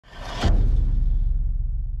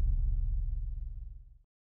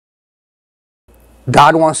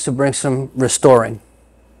God wants to bring some restoring.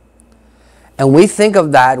 And we think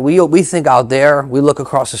of that, we think out there, we look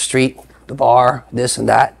across the street, the bar, this and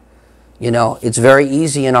that. You know, it's very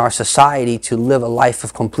easy in our society to live a life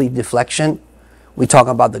of complete deflection. We talk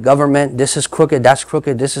about the government, this is crooked,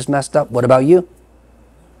 this is messed up. What about you?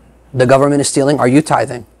 The government is stealing, are you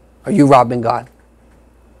tithing? Are you robbing God?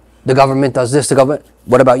 The government does this,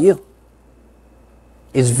 what about you?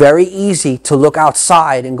 It's very easy to look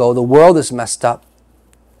outside and go, the world is messed up.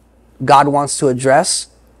 God wants to address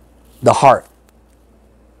the heart.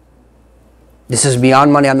 This is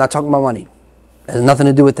beyond money. I'm not talking about money. It has nothing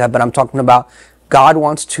to do with that, but I'm talking about God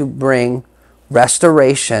wants to bring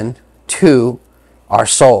restoration to our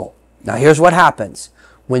soul. Now here's what happens.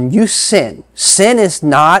 When you sin, sin is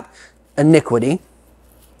not iniquity.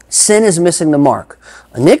 Sin is missing the mark.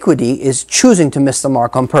 Iniquity is choosing to miss the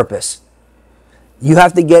mark on purpose. You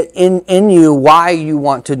have to get in you why you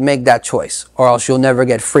want to make that choice, or else you'll never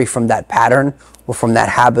get free from that pattern or from that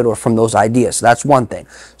habit or from those ideas. So that's one thing.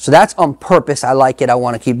 So that's on purpose. I like it. I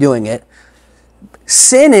want to keep doing it.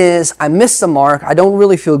 Sin is, I missed the mark. I don't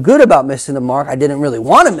really feel good about missing the mark. I didn't really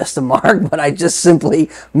want to miss the mark, but I just simply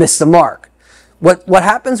missed the mark. What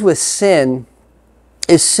happens with sin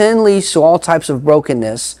is sin leads to all types of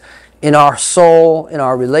brokenness in our soul, in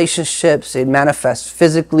our relationships. It manifests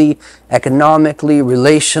physically, economically,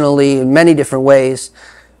 relationally, in many different ways.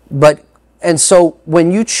 And so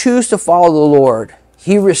when you choose to follow the Lord,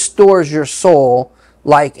 He restores your soul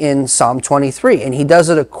like in Psalm 23. And He does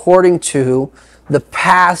it according to the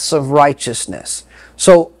paths of righteousness.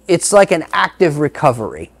 So it's like an active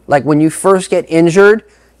recovery. Like when you first get injured,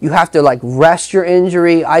 you have to like rest your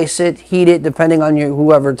injury, ice it, heat it, depending on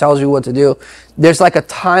whoever tells you what to do. There's like a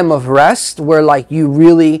time of rest where like you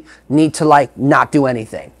really need to like not do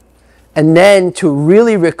anything. And then to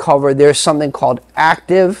really recover, there's something called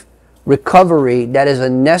active recovery that is a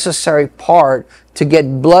necessary part to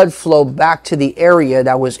get blood flow back to the area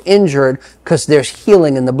that was injured, because there's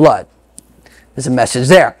healing in the blood. There's a message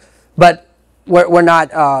there. But we're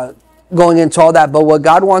not going into all that. But what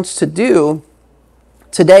God wants to do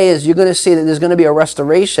today is you're going to see that there's going to be a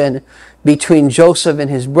restoration between Joseph and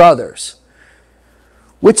his brothers,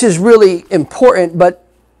 which is really important. But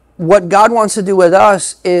what God wants to do with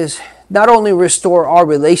us is not only restore our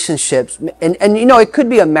relationships, and you know, it could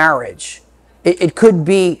be a marriage. It could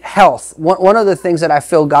be health. One of the things that I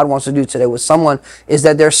feel God wants to do today with someone is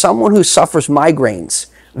that there's someone who suffers migraines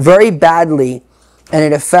very badly, and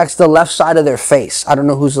it affects the left side of their face. I don't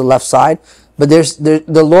know who's the left side, but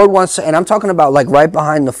the Lord wants to, and I'm talking about like right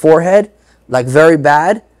behind the forehead, like very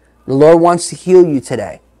bad. The Lord wants to heal you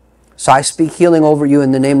today. So I speak healing over you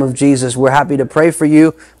in the name of Jesus. We're happy to pray for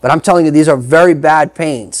you, but I'm telling you, these are very bad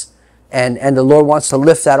pains, and the Lord wants to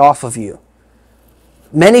lift that off of you.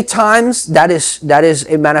 Many times that is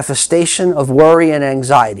a manifestation of worry and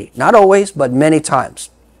anxiety. Not always, but many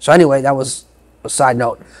times. So anyway, that was a side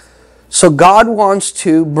note. So God wants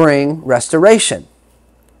to bring restoration.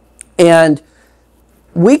 And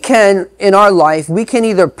we can, in our life, we can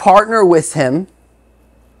either partner with Him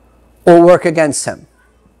or work against Him.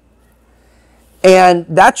 And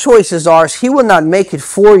that choice is ours. He will not make it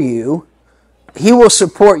for you. He will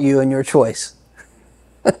support you in your choice.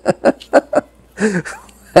 What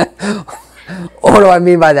do I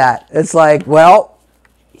mean by that? It's like, well,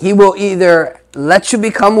 He will either let you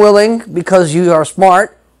become willing because you are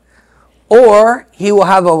smart, or He will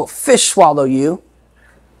have a fish swallow you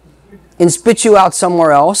and spit you out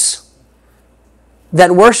somewhere else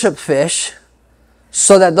that worship fish,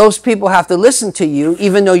 so that those people have to listen to you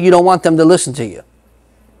even though you don't want them to listen to you.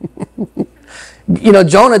 You know,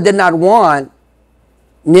 Jonah did not want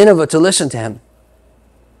Nineveh to listen to him.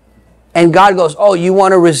 And God goes, oh, you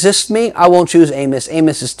want to resist me? I won't choose Amos.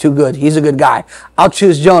 Amos is too good. He's a good guy. I'll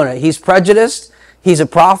choose Jonah. He's prejudiced. He's a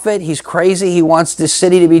prophet. He's crazy. He wants this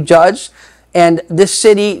city to be judged. And this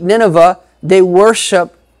city, Nineveh, they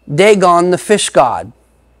worship Dagon, the fish god.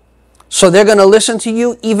 So they're going to listen to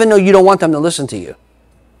you even though you don't want them to listen to you.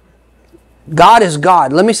 God is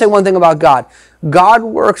God. Let me say one thing about God. God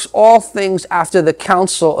works all things after the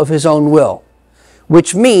counsel of His own will,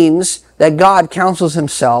 which means that God counsels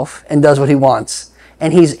Himself and does what He wants.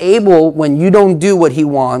 And He's able, when you don't do what He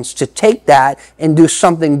wants, to take that and do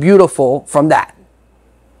something beautiful from that.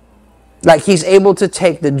 Like He's able to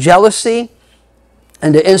take the jealousy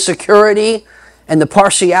and the insecurity and the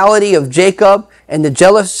partiality of Jacob and the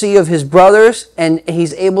jealousy of his brothers, and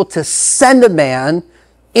He's able to send a man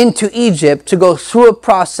into Egypt to go through a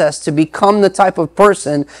process to become the type of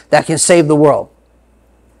person that can save the world.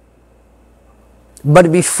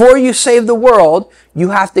 But before you save the world,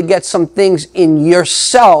 you have to get some things in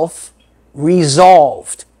yourself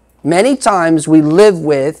resolved. Many times we live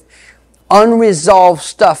with unresolved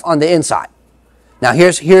stuff on the inside. Now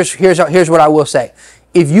here's what I will say.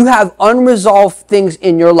 If you have unresolved things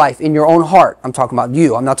in your life, in your own heart, I'm talking about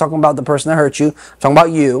you. I'm not talking about the person that hurt you. I'm talking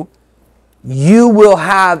about you. You will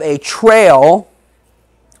have a trail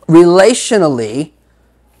relationally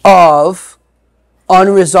of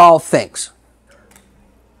unresolved things.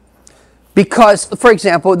 Because, for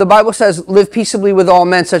example, the Bible says, live peaceably with all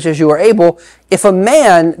men such as you are able. If a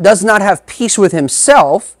man does not have peace with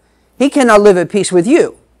himself, he cannot live at peace with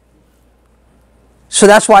you. So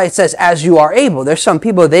that's why it says, as you are able. There's some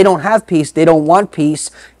people, they don't have peace, they don't want peace,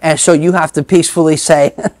 and so you have to peacefully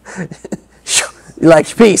say,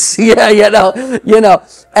 like, peace. Yeah, you know,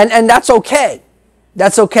 and that's okay.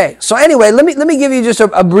 That's okay. So anyway, let me give you just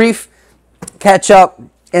a brief catch up.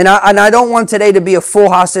 And I don't want today to be a full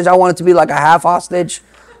hostage. I want it to be like a half hostage.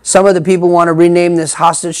 Some of the people want to rename this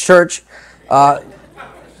hostage church. But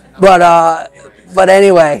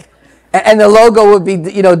anyway, and the logo would be,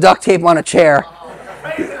 duct tape on a chair.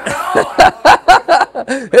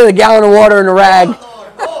 A gallon of water in a rag.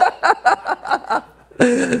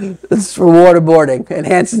 It's for waterboarding,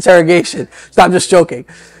 enhanced interrogation. So I'm just joking.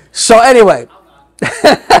 So anyway.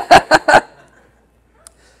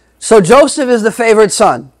 So Joseph is the favored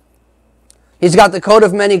son. He's got the coat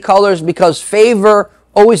of many colors because favor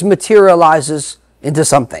always materializes into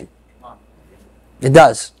something. It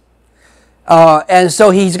does. And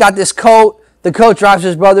so he's got this coat. The coat drives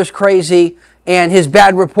his brothers crazy, and his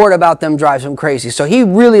bad report about them drives him crazy. So he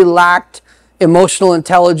really lacked emotional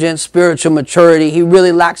intelligence, spiritual maturity. He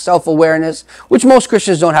really lacked self-awareness, which most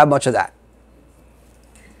Christians don't have much of that.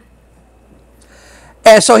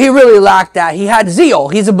 And so he really lacked that. He had zeal.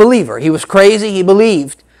 He's a believer. He was crazy. He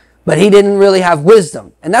believed. But he didn't really have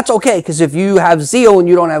wisdom. And that's okay, because if you have zeal and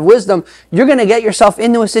you don't have wisdom, you're going to get yourself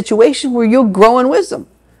into a situation where you'll grow in wisdom.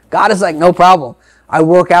 God is like, no problem. I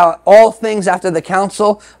work out all things after the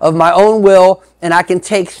counsel of my own will, and I can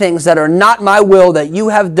take things that are not my will that you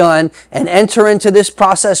have done and enter into this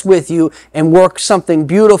process with you and work something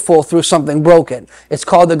beautiful through something broken. It's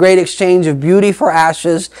called the great exchange of beauty for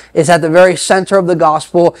ashes. It's at the very center of the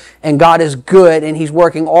gospel, and God is good, and he's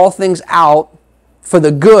working all things out for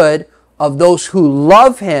the good of those who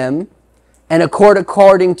love him and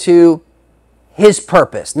according to his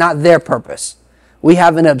purpose, not their purpose. We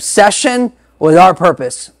have an obsession with our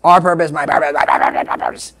purpose, my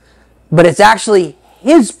purpose. But it's actually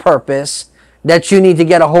his purpose that you need to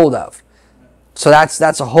get a hold of. So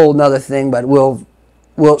that's a whole nother thing, but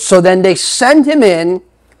so then they send him in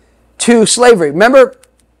to slavery. Remember,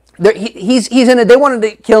 he's in it. They wanted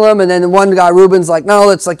to kill him, and then one guy, Reuben's like, no,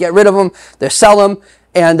 let's get rid of him. They sell him.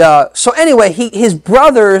 And so anyway, his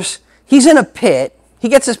brothers, he's in a pit. He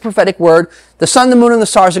gets this prophetic word. The sun, the moon, and the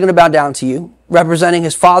stars are going to bow down to you, representing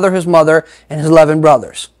his father, his mother, and his 11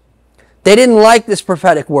 brothers. They didn't like this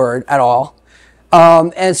prophetic word at all.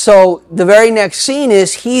 And so the very next scene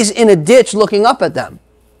is he's in a ditch looking up at them.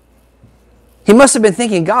 He must have been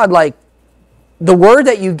thinking, God, like, the word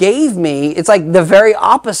that you gave me, it's like the very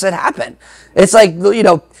opposite happened. It's like,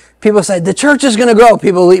 people say, the church is going to grow.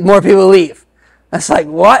 More people leave. It's like,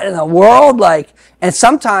 what in the world? And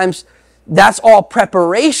sometimes that's all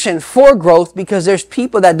preparation for growth, because there's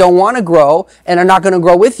people that don't want to grow and are not going to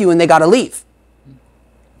grow with you, and they got to leave.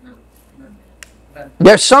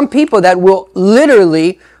 There's some people that will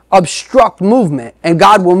literally obstruct movement, and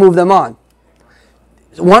God will move them on.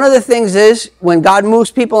 One of the things is, when God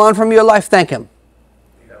moves people on from your life, thank him.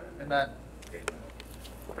 Amen.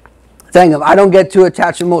 Thank him. I don't get too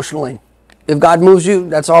attached emotionally. If God moves you,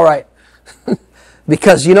 that's all right.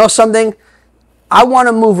 Because you know something? I want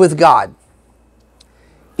to move with God.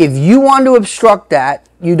 If you want to obstruct that,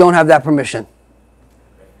 you don't have that permission.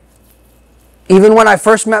 Even when I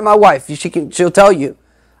first met my wife, she'll tell you,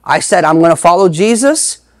 I said, I'm going to follow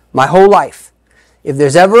Jesus my whole life. If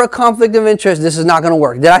there's ever a conflict of interest, this is not going to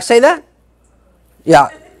work. Did I say that? Yeah.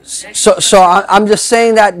 So I'm just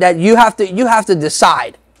saying that you have to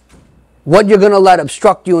decide what you're going to let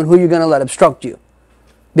obstruct you and who you're going to let obstruct you.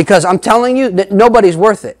 Because I'm telling you that nobody's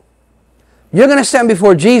worth it. You're going to stand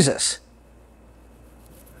before Jesus.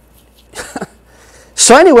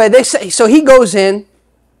 So anyway, so he goes in.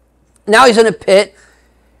 Now he's in a pit.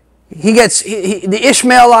 He gets the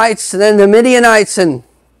Ishmaelites and then the Midianites, and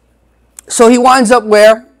so he winds up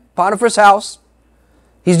where? Potiphar's house.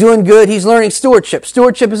 He's doing good. He's learning stewardship.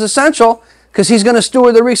 Stewardship is essential because he's going to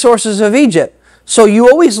steward the resources of Egypt. So you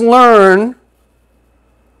always learn.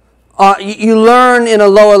 You learn in a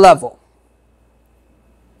lower level.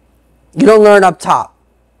 You don't learn up top.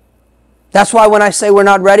 That's why when I say we're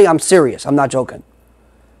not ready, I'm serious. I'm not joking.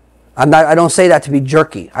 I don't say that to be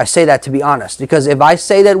jerky. I say that to be honest. Because if I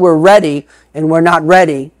say that we're ready and we're not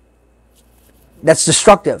ready, that's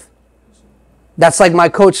destructive. That's like my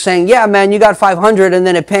coach saying, yeah, man, you got 500 and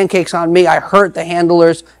then it pancakes on me. I hurt the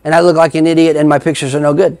handlers and I look like an idiot and my pictures are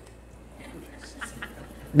no good.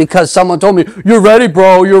 Because someone told me, you're ready,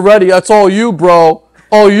 bro. You're ready. That's all you, bro.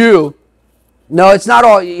 All you. No, it's not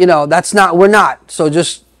all, that's not, we're not. So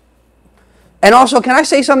just, and also, can I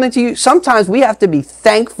say something to you? Sometimes we have to be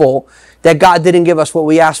thankful that God didn't give us what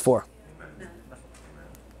we asked for.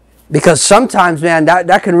 Because sometimes, man,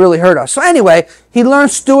 that can really hurt us. So anyway, he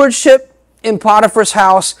learns stewardship in Potiphar's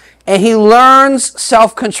house, and he learns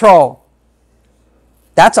self-control.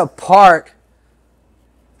 That's a part.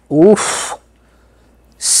 Oof.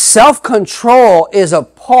 Self-control is a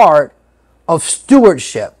part of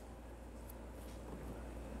stewardship.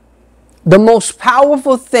 The most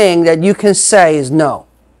powerful thing that you can say is no.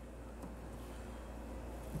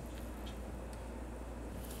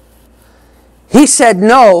 He said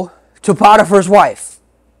no to Potiphar's wife.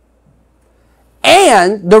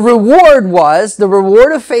 And the reward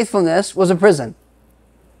of faithfulness was a prison.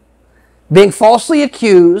 Being falsely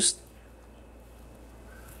accused.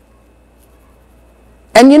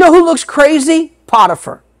 And you know who looks crazy?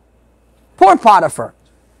 Potiphar. Poor Potiphar.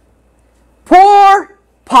 Poor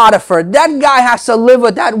Potiphar. That guy has to live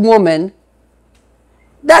with that woman.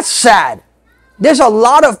 That's sad. There's a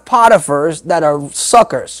lot of Potiphars that are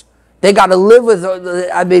suckers. They got to live with,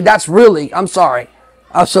 that's really, I'm sorry.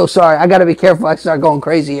 I'm so sorry. I got to be careful. I start going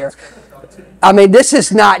crazy here. This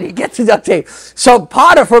is not, you get to duct tape. So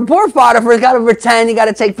Potiphar, poor Potiphar, got to pretend, he got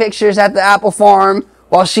to take pictures at the apple farm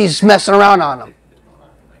while she's messing around on him.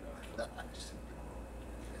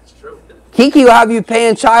 Kiki will have you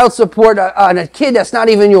paying child support on a kid that's not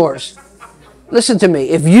even yours. Listen to me.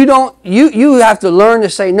 If you don't, you have to learn to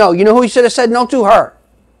say no. You know who you should have said no to? Her.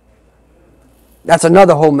 That's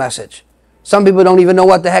another whole message. Some people don't even know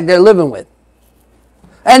what the heck they're living with.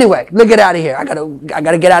 Anyway, let's get out of here. I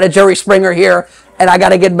gotta get out of Jerry Springer here, and I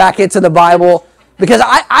gotta get back into the Bible, because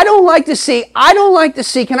I don't like to see,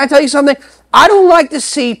 can I tell you something? I don't like to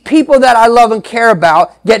see people that I love and care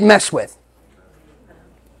about get messed with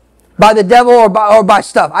by the devil or by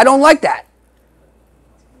stuff. I don't like that.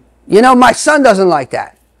 My son doesn't like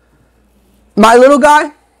that. My little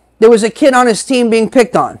guy, there was a kid on his team being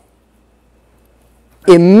picked on.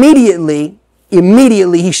 Immediately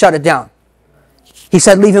he shut it down. He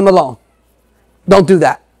said, leave him alone. Don't do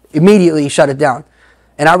that. Immediately he shut it down.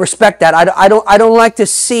 And I respect that. I don't like to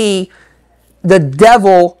see the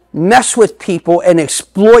devil mess with people and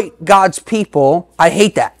exploit God's people. I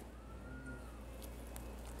hate that.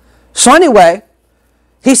 So anyway,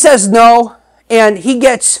 he says no, and he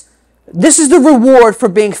gets, this is the reward for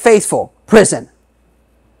being faithful, prison.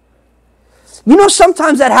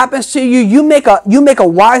 Sometimes that happens to you. You make a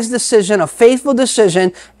wise decision, a faithful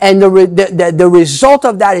decision, and the result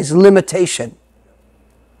of that is limitation.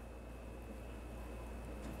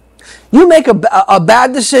 You make a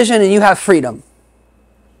bad decision and you have freedom.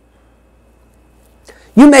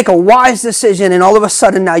 You make a wise decision and all of a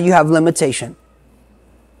sudden now you have limitation.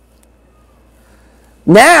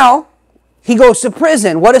 Now, he goes to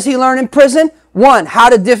prison. What does he learn in prison? 1, how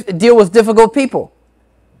to deal with difficult people.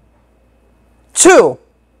 2,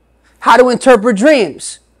 how to interpret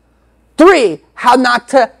dreams. 3, how not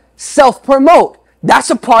to self-promote. That's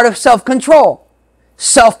a part of self-control.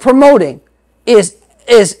 Self-promoting is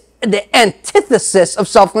the antithesis of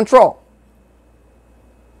self-control.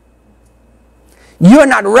 You're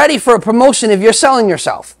not ready for a promotion if you're selling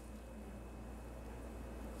yourself.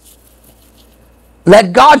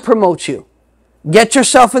 Let God promote you. Get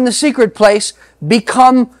yourself in the secret place.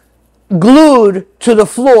 Become glued to the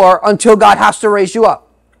floor until God has to raise you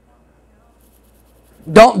up.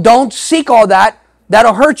 Don't seek all that.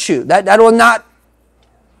 That'll hurt you. That will not.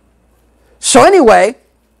 So anyway,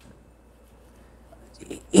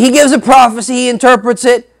 he gives a prophecy, he interprets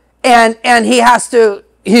it, and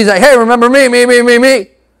he's like, hey, remember me.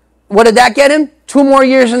 What did that get him? 2 more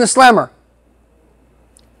years in the slammer.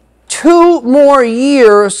 2 more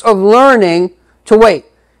years of learning to wait.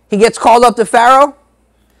 He gets called up to Pharaoh.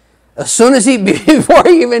 As soon as before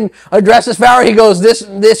he even addresses Pharaoh, he goes,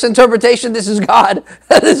 this interpretation, this is God.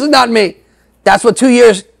 This is not me. That's what 2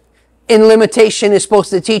 years in limitation is supposed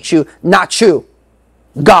to teach you, not you.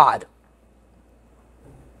 God.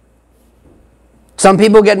 Some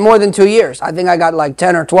people get more than 2 years. I think I got like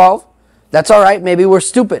 10 or 12. That's all right. Maybe we're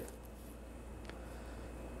stupid.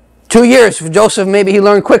 2 years for Joseph, maybe he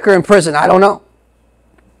learned quicker in prison. I don't know.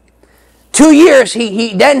 2 years,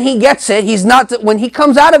 then he gets it. He's not, when he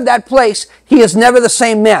comes out of that place, he is never the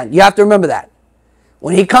same man. You have to remember that.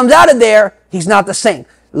 When he comes out of there, he's not the same.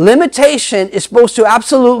 Limitation is supposed to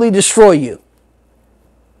absolutely destroy you.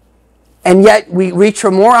 And yet we reach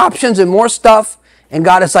for more options and more stuff, and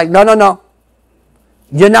God is like, no, no, no.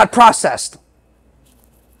 You're not processed.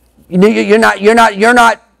 No.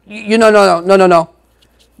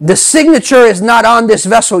 The signature is not on this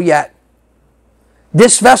vessel yet.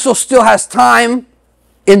 This vessel still has time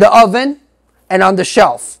in the oven and on the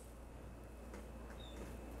shelf.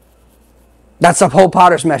 That's a whole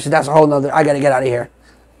potter's message. That's a whole nother. I got to get out of here.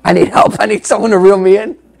 I need help. I need someone to reel me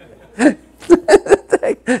in.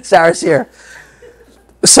 Sarah's here.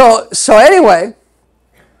 So anyway,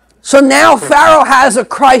 so now Pharaoh has a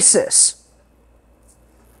crisis.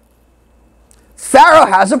 Pharaoh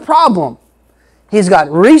has a problem. He's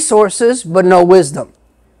got resources, but no wisdom.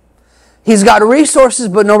 He's got resources,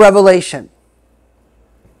 but no revelation.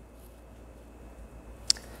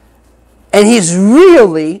 And he's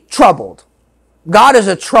really troubled. God is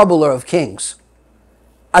a troubler of kings.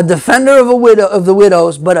 A defender of the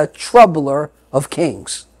widows, but a troubler of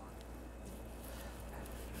kings.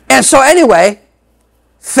 And so anyway,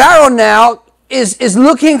 Pharaoh now is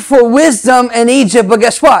looking for wisdom in Egypt, but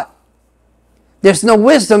guess what? There's no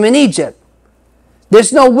wisdom in Egypt.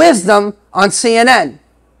 There's no wisdom on CNN.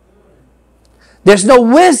 There's no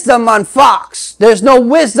wisdom on Fox. There's no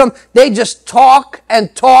wisdom. They just talk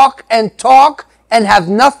and talk and talk and have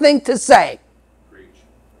nothing to say.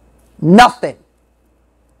 Nothing.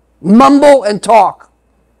 Mumble and talk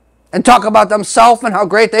about themselves and how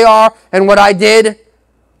great they are and what I did.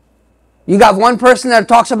 You got one person that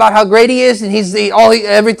talks about how great he is and he's him,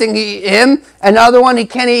 and the other one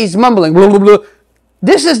he's mumbling. Blah, blah, blah.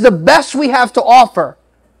 This is the best we have to offer.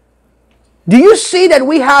 Do you see that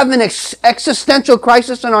we have an existential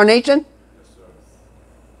crisis in our nation?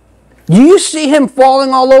 Do you see him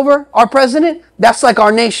falling all over our president? That's like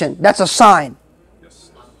our nation. That's a sign.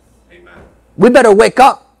 We better wake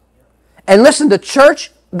up. And listen, the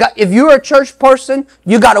church, if you're a church person,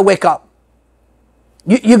 you got to wake up.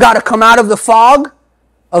 You got to come out of the fog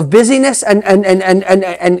of busyness and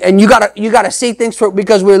you got to see things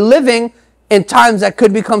because we're living in times that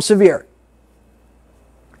could become severe.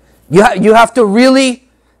 You have to really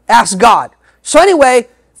ask God. So anyway,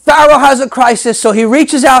 Pharaoh has a crisis, so he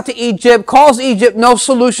reaches out to Egypt, calls Egypt, no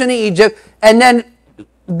solution in Egypt, and then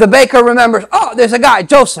the baker remembers, oh, there's a guy,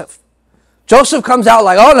 Joseph. Joseph comes out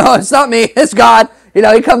like, oh no, it's not me, it's God. He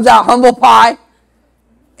comes out humble pie.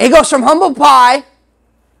 He goes from humble pie,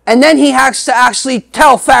 and then he has to actually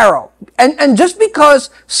tell Pharaoh. And just because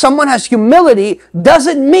someone has humility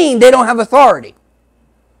doesn't mean they don't have authority.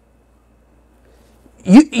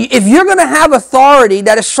 If you're going to have authority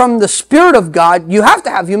that is from the Spirit of God, you have to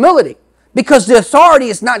have humility. Because the authority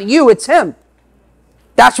is not you, it's Him.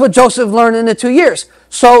 That's what Joseph learned in the 2 years.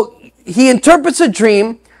 So he interprets a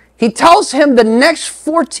dream. He tells him the next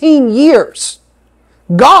 14 years,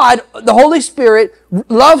 God, the Holy Spirit,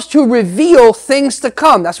 loves to reveal things to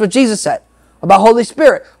come. That's what Jesus said about Holy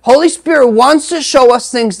Spirit. Holy Spirit wants to show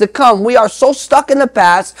us things to come. We are so stuck in the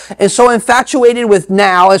past and so infatuated with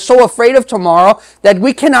now and so afraid of tomorrow that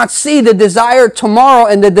we cannot see the desired tomorrow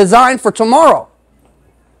and the design for tomorrow.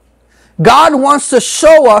 God wants to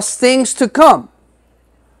show us things to come.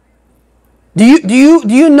 Do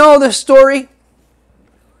you know the story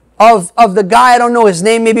of the guy, I don't know his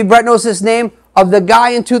name, maybe Brett knows his name, of the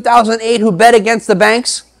guy in 2008 who bet against the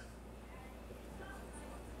banks?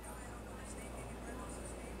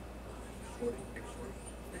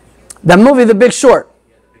 The movie The Big Short.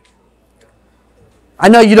 I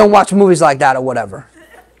know you don't watch movies like that or whatever.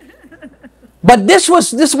 But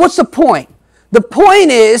what's the point? The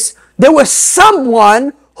point is there was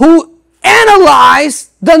someone who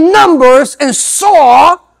analyzed the numbers and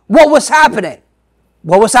saw what was happening.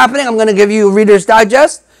 What was happening? I'm going to give you a Reader's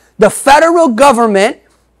Digest. The federal government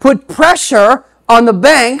put pressure on the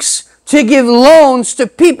banks to give loans to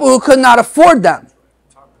people who could not afford them.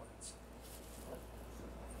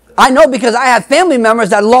 I know because I have family members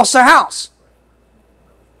that lost their house.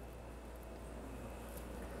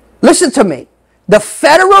 Listen to me. The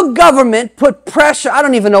federal government put pressure. I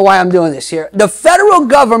don't even know why I'm doing this here. The federal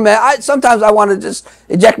government, sometimes I want to just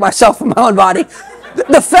eject myself from my own body.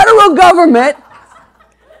 The federal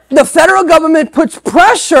government puts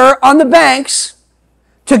pressure on the banks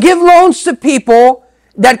to give loans to people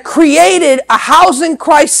that created a housing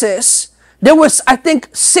crisis. There was, I think,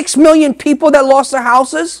 6 million people that lost their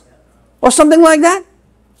houses or something like that.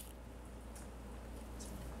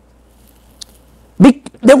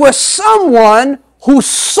 There was someone who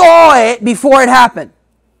saw it before it happened.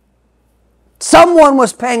 Someone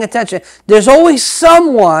was paying attention. There's always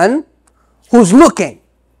someone who's looking.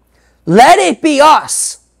 Let it be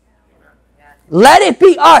us. Let it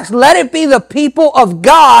be us. Let it be the people of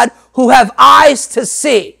God who have eyes to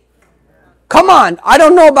see. Come on. I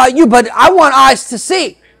don't know about you, but I want eyes to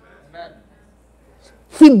see.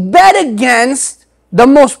 He bet against the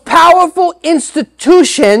most powerful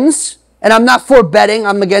institutions, and I'm not for betting,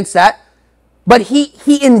 I'm against that, but he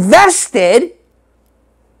invested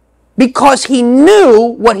because he knew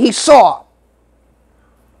what he saw.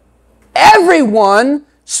 Everyone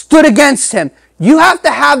stood against him. You have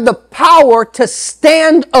to have the power to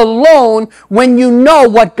stand alone when you know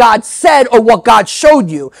what God said or what God showed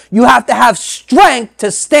you. You have to have strength to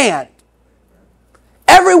stand.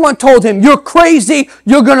 Everyone told him, you're crazy,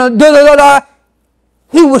 you're going to da-da-da-da.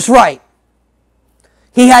 He was right.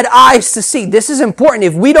 He had eyes to see. This is important.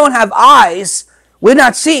 If we don't have eyes, we're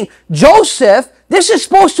not seeing. Joseph, this is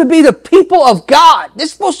supposed to be the people of God. This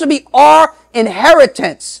is supposed to be our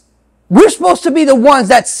inheritance. We're supposed to be the ones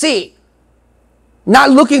that see. Not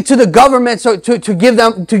looking to the government to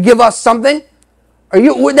give us something.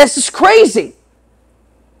 This is crazy.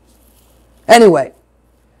 Anyway,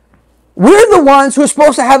 we're the ones who are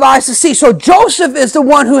supposed to have eyes to see. So Joseph is the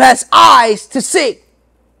one who has eyes to see.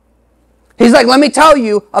 He's like, let me tell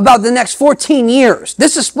you about the next 14 years.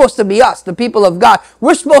 This is supposed to be us, the people of God.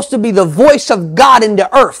 We're supposed to be the voice of God in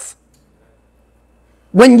the earth.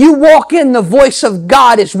 When you walk in, the voice of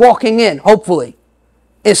God is walking in, hopefully.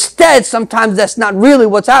 Instead, sometimes that's not really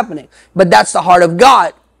what's happening. But that's the heart of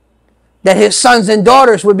God. That his sons and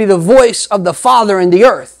daughters would be the voice of the Father in the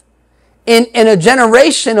earth. In a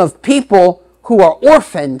generation of people who are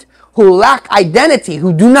orphaned, who lack identity,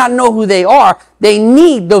 who do not know who they are, they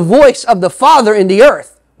need the voice of the Father in the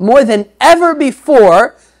earth. More than ever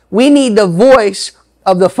before, we need the voice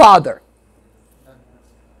of the Father.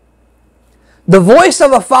 The voice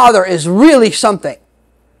of a father is really something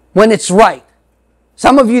when it's right.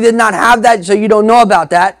 Some of you did not have that, so you don't know about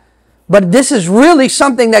that. But this is really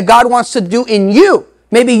something that God wants to do in you.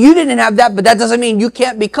 Maybe you didn't have that, but that doesn't mean you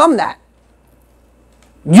can't become that.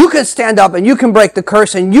 You can stand up and you can break the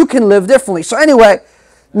curse and you can live differently. So anyway,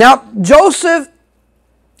 now Joseph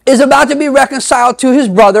is about to be reconciled to his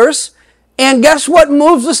brothers. And guess what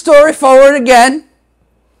moves the story forward again?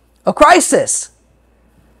 A crisis.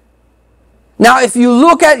 Now, if you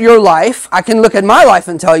look at your life, I can look at my life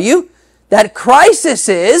and tell you that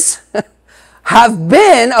crises have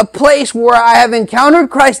been a place where I have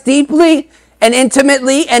encountered Christ deeply and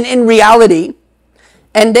intimately and in reality.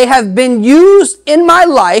 And they have been used in my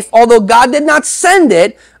life, although God did not send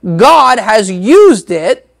it, God has used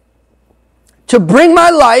it to bring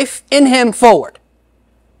my life in him forward.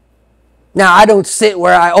 Now, I don't sit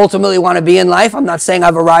where I ultimately want to be in life. I'm not saying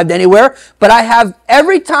I've arrived anywhere, but I have,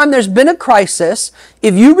 every time there's been a crisis,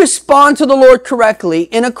 if you respond to the Lord correctly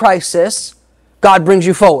in a crisis, God brings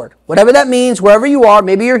you forward. Whatever that means, wherever you are,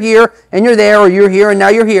 maybe you're here and you're there, or you're here and now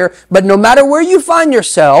you're here, but no matter where you find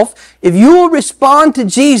yourself, if you will respond to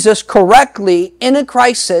Jesus correctly in a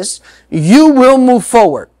crisis, you will move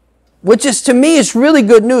forward. Which is, to me, is really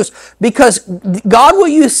good news, because God will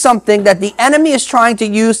use something that the enemy is trying to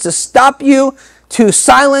use to stop you, to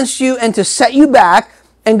silence you, and to set you back.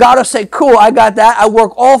 And God will say, cool, I got that. I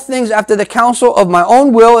work all things after the counsel of my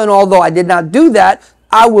own will. And although I did not do that,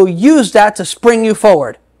 I will use that to spring you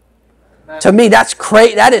forward. Amen. To me,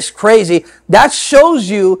 that is crazy. That shows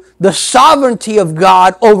you the sovereignty of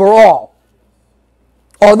God overall.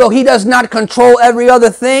 Although he does not control every other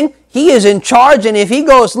thing, he is in charge. And if he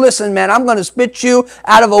goes, listen, man, I'm going to spit you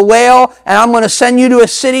out of a whale and I'm going to send you to a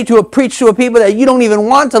city to preach to a people that you don't even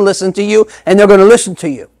want to listen to you, and they're going to listen to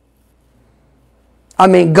you. I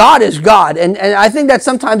mean, God is God. And I think that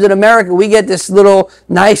sometimes in America we get this little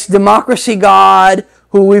nice democracy God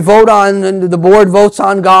who we vote on, and the board votes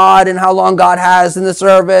on God and how long God has in the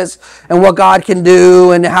service and what God can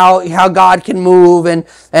do and how God can move, and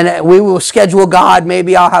we will schedule God.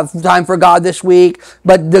 Maybe I'll have time for God this week.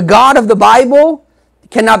 But the God of the Bible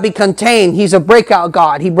cannot be contained. He's a breakout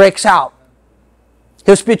God. He breaks out.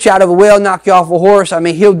 He'll spit you out of a whale, knock you off a horse. I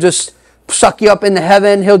mean, he'll just suck you up into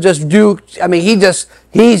heaven. He'll just do, I mean,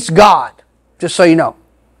 he's God. Just so you know.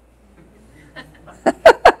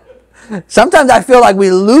 Sometimes I feel like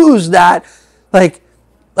we lose that. Like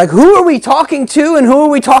who are we talking to and who are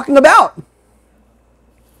we talking about?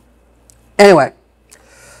 Anyway.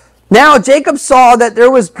 Now Jacob saw that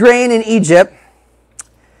there was grain in Egypt.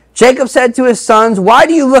 Jacob said to his sons, why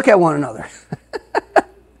do you look at one another?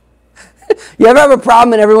 You ever have a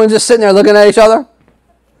problem and everyone's just sitting there looking at each other?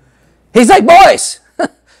 He's like, boys,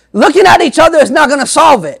 looking at each other is not going to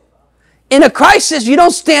solve it. In a crisis, you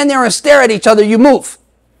don't stand there and stare at each other, you move.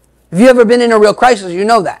 If you've ever been in a real crisis, you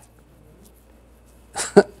know that.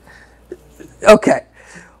 Okay.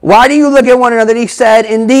 Why do you look at one another? And he said,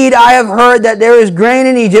 indeed, I have heard that there is grain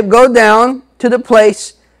in Egypt. Go down to the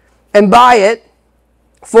place and buy it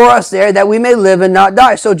for us there, that we may live and not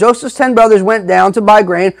die. So Joseph's 10 brothers went down to buy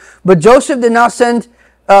grain, but Jacob did not send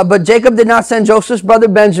Joseph's brother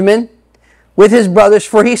Benjamin with his brothers,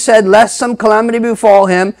 for he said, lest some calamity befall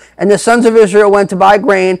him. And the sons of Israel went to buy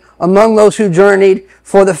grain among those who journeyed,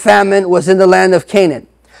 for the famine was in the land of Canaan.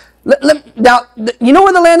 Now, you know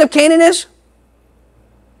where the land of Canaan is?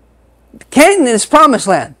 Canaan is promised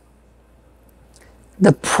land.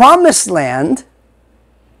 The promised land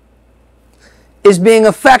is being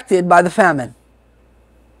affected by the famine.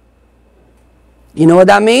 You know what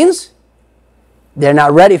that means? They're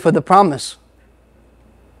not ready for the promise.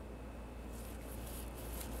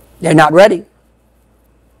 They're not ready.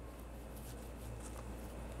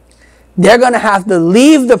 They're going to have to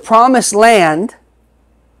leave the promised land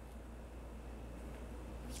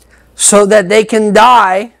so that they can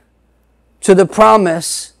die to the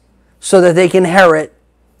promise, so that they can inherit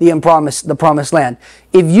the promised land.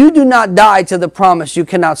 If you do not die to the promise, you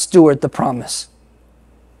cannot steward the promise.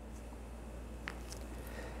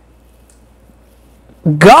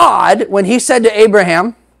 God, when he said to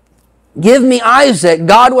Abraham, give me Isaac,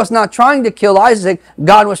 God was not trying to kill Isaac,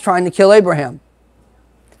 God was trying to kill Abraham.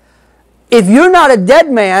 If you're not a dead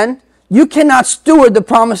man, you cannot steward the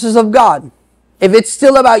promises of God. If it's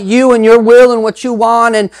still about you and your will and what you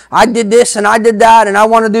want, and I did this and I did that and I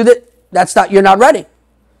want to do that, you're not ready.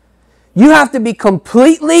 You have to be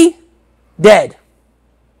completely dead.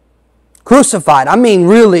 Crucified. I mean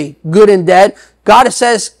really good and dead. God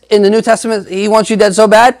says in the New Testament, he wants you dead so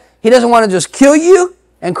bad, he doesn't want to just kill you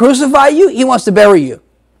and crucify you, he wants to bury you.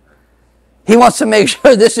 He wants to make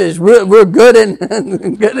sure this is we're good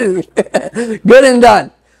and good and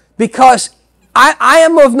done. Because I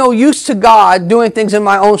am of no use to God doing things in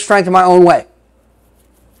my own strength and my own way.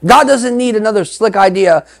 God doesn't need another slick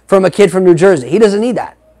idea from a kid from New Jersey. He doesn't need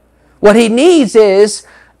that. What he needs is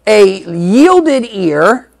a yielded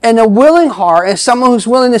ear and a willing heart, and someone who's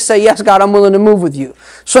willing to say, yes, God, I'm willing to move with you.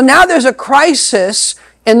 So now there's a crisis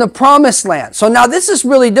in the promised land. So now this is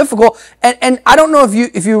really difficult. And I don't know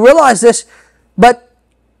if you realize this, but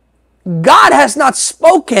God has not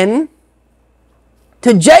spoken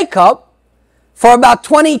to Jacob for about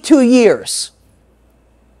 22 years.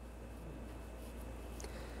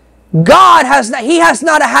 He has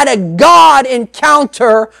not had a God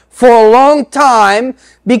encounter for a long time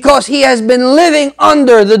because he has been living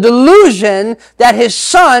under the delusion that his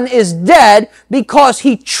son is dead because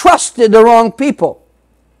he trusted the wrong people.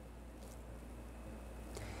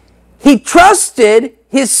 He trusted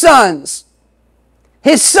his sons.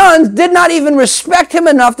 His sons did not even respect him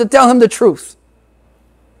enough to tell him the truth.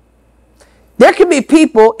 There can be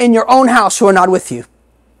people in your own house who are not with you.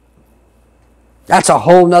 That's a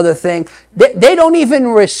whole nother thing. They don't even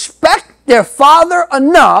respect their father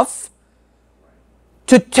enough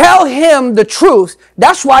to tell him the truth.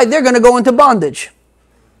 That's why they're going to go into bondage.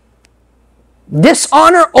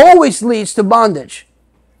 Dishonor always leads to bondage.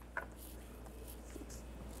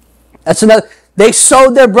 That's another. They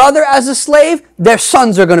sold their brother as a slave. Their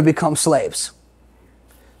sons are going to become slaves.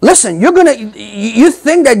 Listen, you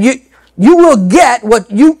think that you will get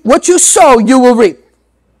what you sow, you will reap.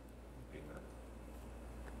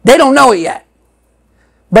 They don't know it yet.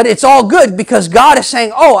 But it's all good because God is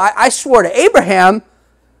saying, oh, I swore to Abraham,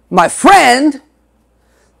 my friend,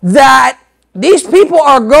 that these people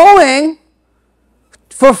are going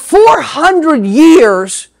for 400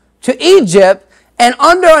 years to Egypt, and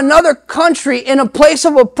under another country in a place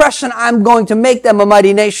of oppression, I'm going to make them a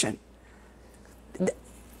mighty nation.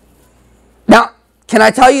 Now, can I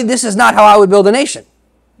tell you, this is not how I would build a nation.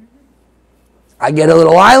 I get a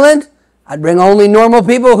little island. I'd bring only normal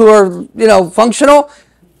people who are, functional.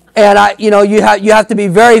 And you have to be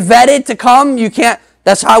very vetted to come. You can't,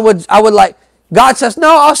 that's how I would like. God says,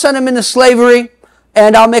 no, I'll send them into slavery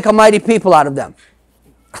and I'll make a mighty people out of them.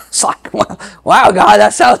 It's like, wow, God,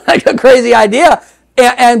 that sounds like a crazy idea.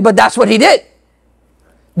 But that's what he did.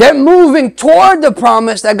 They're moving toward the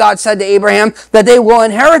promise that God said to Abraham, that they will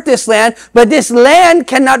inherit this land, but this land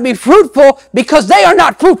cannot be fruitful because they are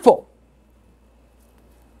not fruitful.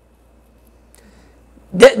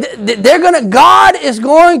 God is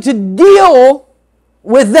going to deal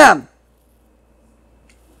with them.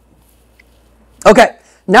 Okay,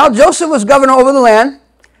 now Joseph was governor over the land,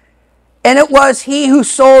 and it was he who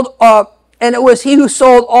sold all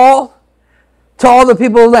to all the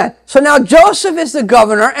people of the land. So now Joseph is the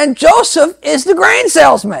governor, and Joseph is the grain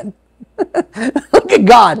salesman. Look at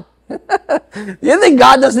God. You think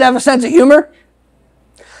God doesn't have a sense of humor?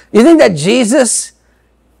 You think that Jesus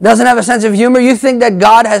doesn't have a sense of humor. You think that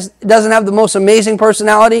God doesn't have the most amazing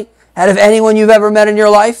personality out of anyone you've ever met in your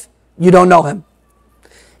life? You don't know him.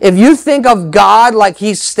 If you think of God like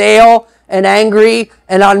he's stale and angry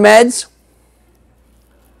and on meds,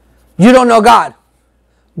 you don't know God.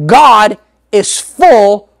 God is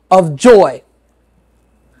full of joy.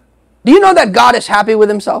 Do you know that God is happy with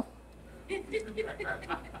himself?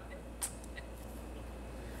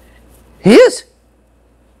 He is.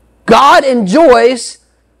 God enjoys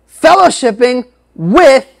fellowshipping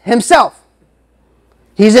with himself.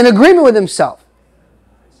 He's in agreement with himself.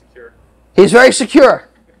 Secure. He's very secure.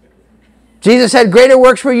 Jesus said, greater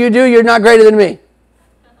works will you do, you're not greater than me.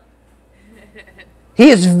 He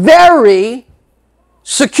is very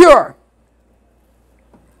secure.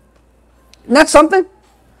 Isn't that something?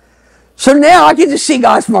 So now I can just see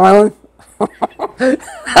God smiling.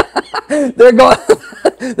 They're going,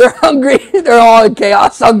 they're hungry. They're all in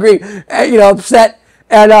chaos, hungry, upset.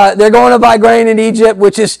 And they're going to buy grain in Egypt,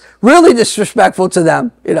 which is really disrespectful to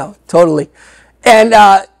them, totally. And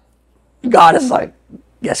God is like,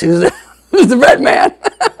 guess who's the red man?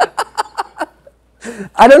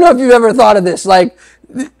 I don't know if you've ever thought of this. Like,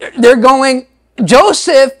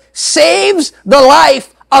 Joseph saves the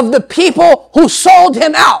life of the people who sold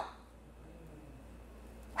him out.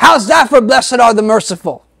 How's that for blessed are the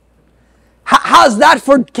merciful? How's that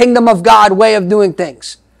for kingdom of God way of doing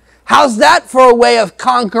things? How's that for a way of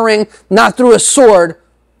conquering not through a sword,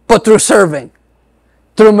 but through serving,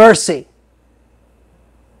 through mercy?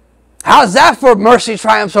 How's that for mercy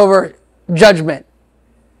triumphs over judgment?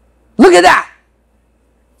 Look at that.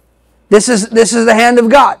 This is the hand of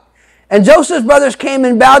God. And Joseph's brothers came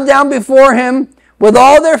and bowed down before him with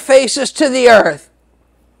all their faces to the earth.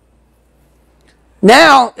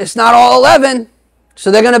 Now, it's not all 11,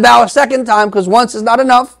 so they're going to bow a second time because once is not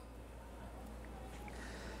enough.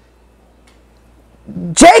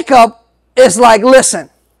 Jacob is like,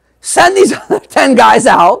 listen, send these other 10 guys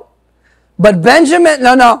out, but Benjamin,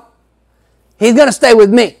 no, he's going to stay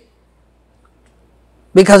with me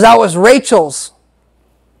because that was Rachel's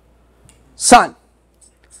son.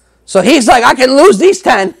 So he's like, I can lose these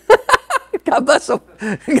 10. God bless him.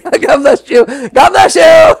 God bless you. God bless you.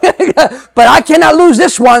 But I cannot lose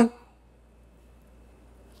this one.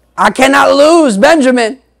 I cannot lose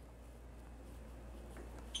Benjamin.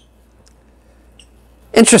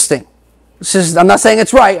 Interesting. I'm not saying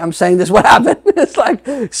it's right. I'm saying this is what happened. It's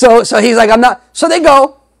like, so he's like, I'm not. So they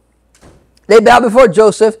go. They bow before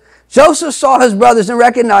Joseph. Joseph saw his brothers and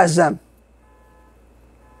recognized them.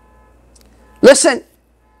 Listen.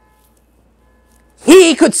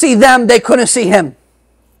 He could see them, they couldn't see him.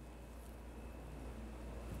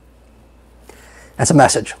 That's a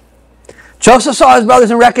message. Joseph saw his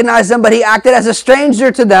brothers and recognized them, but he acted as a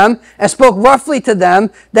stranger to them and spoke roughly to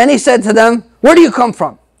them. Then he said to them, where do you come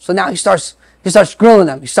from? So now he starts grilling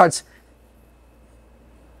them.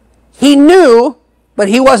 He knew, but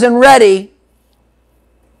he wasn't ready.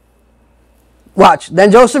 Watch.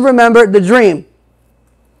 Then Joseph remembered the dream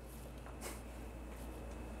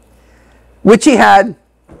which he had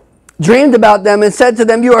dreamed about them, and said to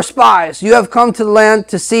them, you are spies. You have come to the land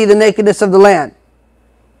to see the nakedness of the land.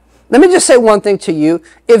 Let me just say one thing to you.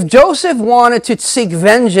 If Joseph wanted to seek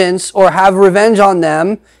vengeance or have revenge on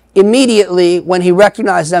them, immediately when he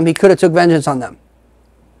recognized them, he could have took vengeance on them.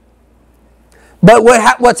 But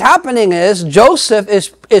what's happening is Joseph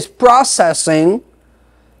is processing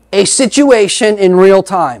a situation in real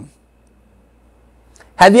time.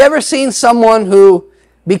 Have you ever seen someone who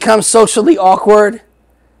becomes socially awkward,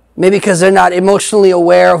 maybe because they're not emotionally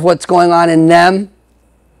aware of what's going on in them,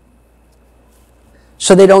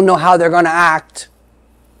 so they don't know how they're going to act,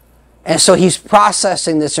 and so he's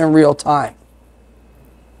processing this in real time.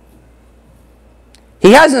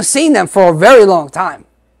 He hasn't seen them for a very long time.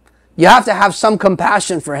 You have to have some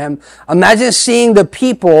compassion for him. Imagine seeing the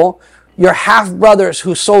people, your half-brothers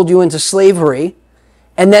who sold you into slavery,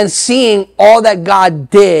 and then seeing all that God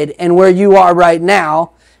did and where you are right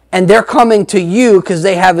now, and they're coming to you because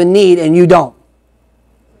they have a need and you don't.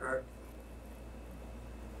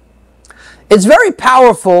 It's very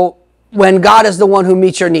powerful when God is the one who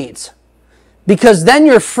meets your needs, because then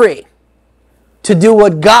you're free to do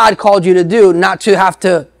what God called you to do, not to have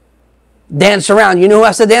to dance around. You know who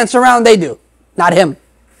has to dance around? They do, not him.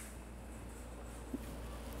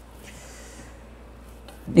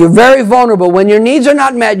 You're very vulnerable. When your needs are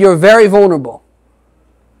not met, you're very vulnerable.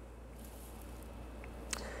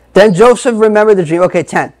 Then Joseph remembered the dream. Okay,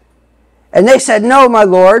 10. And they said, no, my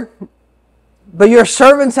lord, but your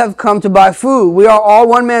servants have come to buy food. We are all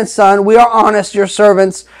one man's son. We are honest. Your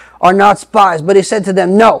servants are not spies. But he said to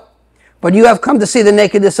them, no, but you have come to see the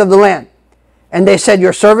nakedness of the land. And they said,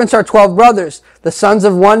 your servants are 12 brothers, the sons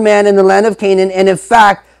of one man in the land of Canaan. And in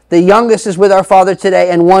fact, the youngest is with our father today,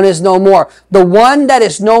 and one is no more. The one that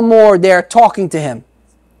is no more, they're talking to him.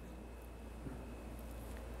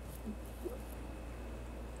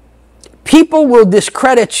 People will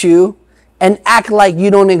discredit you and act like you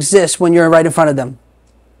don't exist when you're right in front of them.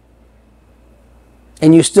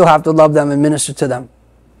 And you still have to love them and minister to them.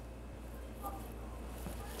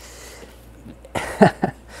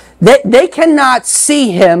 They cannot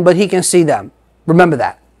see him, but he can see them. Remember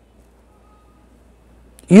that.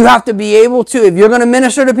 You have to be able to, if you're going to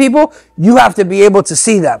minister to people, you have to be able to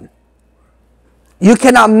see them. You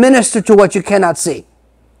cannot minister to what you cannot see.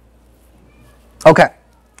 Okay.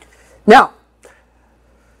 Now,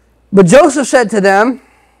 but Joseph said to them,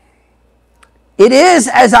 it is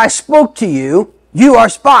as I spoke to you, you are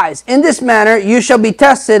spies. In this manner you shall be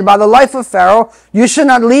tested by the life of Pharaoh. You shall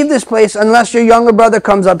not leave this place unless your younger brother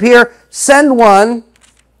comes up here. Send one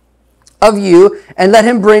of you and let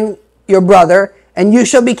him bring your brother, and you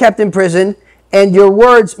shall be kept in prison, and your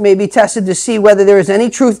words may be tested to see whether there is any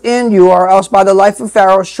truth in you, or else by the life of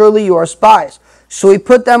Pharaoh, surely you are spies. So he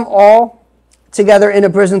put them all together in a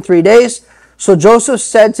prison 3 days. So Joseph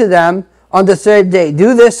said to them on the third day,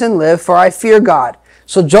 do this and live, for I fear God.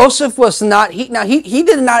 So Joseph was not, he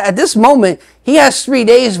did not, at this moment, he has 3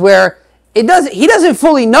 days where he doesn't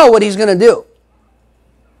fully know what he's going to do.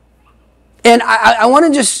 And I want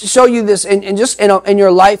to just show you this in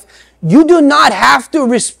your life. You do not have to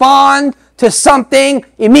respond to something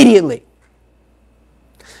immediately.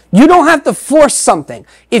 You don't have to force something.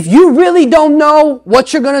 If you really don't know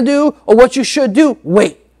what you're going to do or what you should do,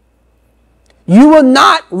 wait. You will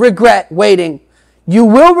not regret waiting. You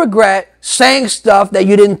will regret saying stuff that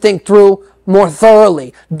you didn't think through more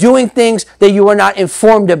thoroughly, doing things that you were not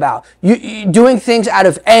informed about, doing things out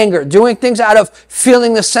of anger, doing things out of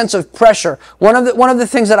feeling the sense of pressure. One of the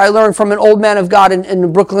things that I learned from an old man of God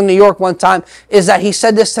in Brooklyn, New York one time is that he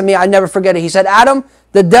said this to me, I never forget it. He said, Adam,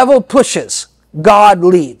 the devil pushes, God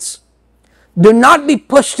leads. Do not be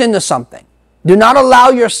pushed into something. Do not allow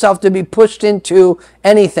yourself to be pushed into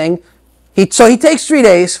anything. So he takes 3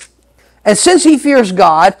 days, and since he fears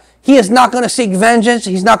God, he is not going to seek vengeance,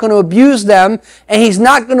 he's not going to abuse them, and he's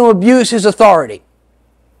not going to abuse his authority.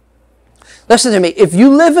 Listen to me, if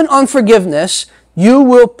you live in unforgiveness, you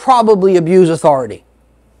will probably abuse authority.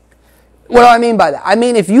 What do I mean by that? I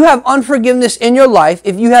mean, if you have unforgiveness in your life,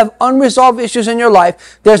 if you have unresolved issues in your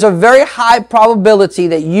life, there's a very high probability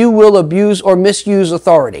that you will abuse or misuse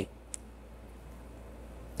authority.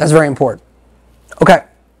 That's very important. Okay.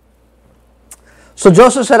 So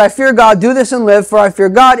Joseph said, I fear God, do this and live, for I fear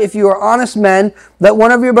God. If you are honest men, let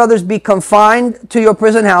one of your brothers be confined to your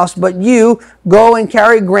prison house, but you go and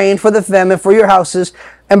carry grain for the famine for your houses,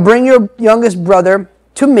 and bring your youngest brother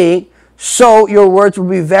to me, so your words will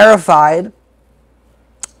be verified,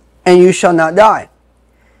 and you shall not die.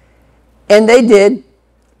 And they did.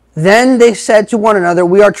 Then they said to one another,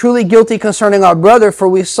 we are truly guilty concerning our brother, for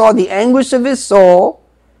we saw the anguish of his soul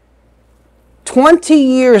 20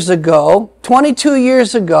 years ago, 22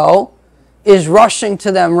 years ago, is rushing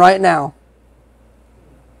to them right now.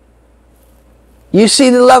 You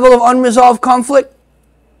see the level of unresolved conflict?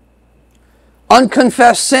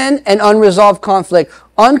 Unconfessed sin and unresolved conflict.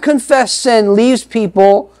 Unconfessed sin leaves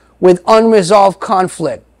people with unresolved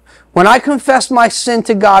conflict. When I confess my sin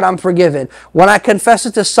to God, I'm forgiven. When I confess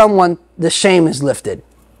it to someone, the shame is lifted.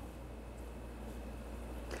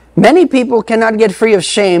 Many people cannot get free of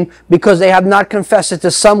shame because they have not confessed it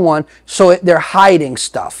to someone, so they're hiding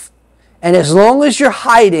stuff. And as long as you're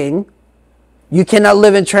hiding, you cannot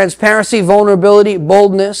live in transparency, vulnerability,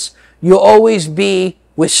 boldness. You'll always be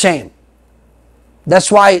with shame.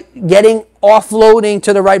 That's why getting offloading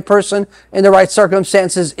to the right person in the right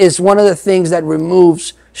circumstances is one of the things that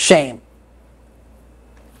removes shame.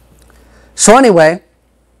 So anyway,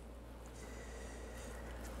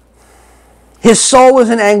 his soul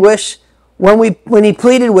was in anguish when he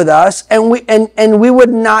pleaded with us, and we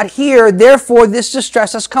would not hear. Therefore, this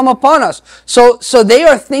distress has come upon us. So they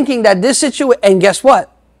are thinking that this situation, and guess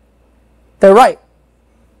what? They're right.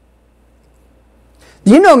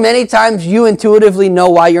 Do you know many times you intuitively know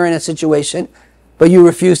why you're in a situation, but you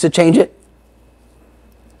refuse to change it?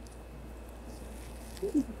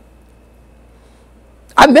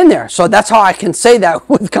 I've been there, so that's how I can say that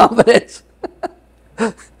with confidence.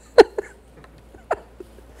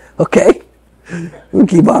 Okay, we'll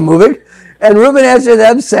keep on moving. And Reuben answered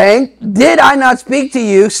them, saying, did I not speak to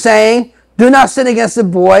you, saying, do not sin against the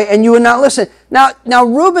boy, and you would not listen? Now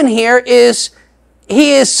Reuben here is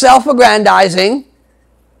self-aggrandizing,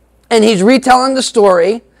 and he's retelling the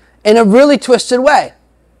story in a really twisted way.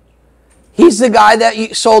 He's the guy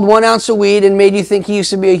that sold 1 ounce of weed and made you think he used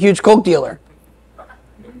to be a huge coke dealer.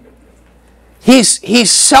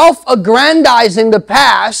 He's self-aggrandizing the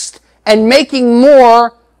past and making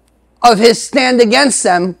more of his stand against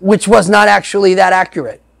them, which was not actually that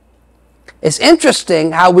accurate. It's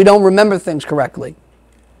interesting how we don't remember things correctly.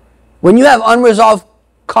 When you have unresolved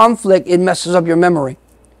conflict, it messes up your memory.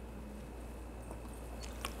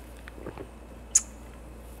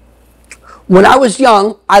 When I was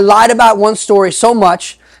young, I lied about one story so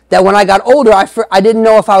much that when I got older, I didn't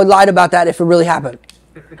know if I would lied about that if it really happened.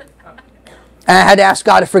 And I had to ask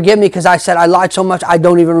God to forgive me because I said I lied so much I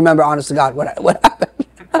don't even remember, honest to God, what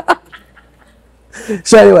happened.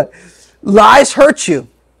 So anyway, lies hurt you.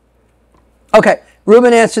 Okay,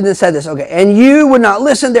 Reuben answered and said this. Okay, and you would not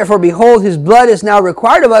listen, therefore behold, his blood is now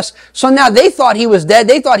required of us. So now they thought he was dead.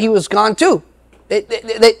 They thought he was gone too.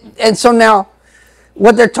 And so now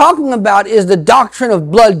what they're talking about is the doctrine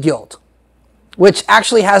of blood guilt, which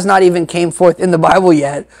actually has not even came forth in the Bible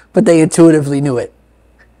yet, but they intuitively knew it.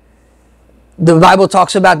 The Bible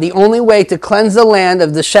talks about the only way to cleanse the land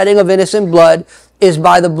of the shedding of innocent blood is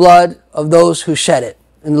by the blood of those who shed it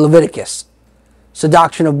in Leviticus. It's the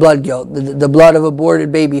doctrine of blood guilt. The blood of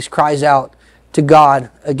aborted babies cries out to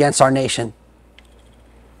God against our nation.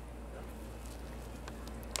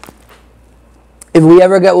 If we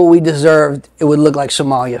ever got what we deserved, it would look like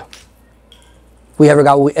Somalia.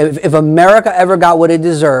 If America ever got what it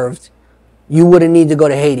deserved, you wouldn't need to go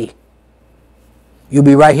to Haiti. You'd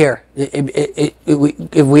be right here.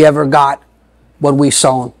 If we ever got what we've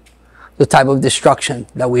sown, the type of destruction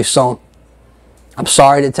that we've sown. I'm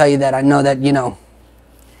sorry to tell you that. I know that,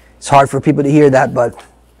 it's hard for people to hear that, but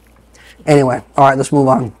anyway, all right, let's move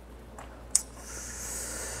on.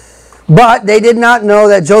 But they did not know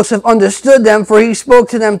that Joseph understood them, for he spoke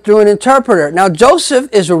to them through an interpreter. Now, Joseph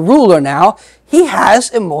is a ruler now. He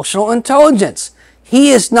has emotional intelligence.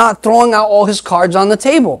 He is not throwing out all his cards on the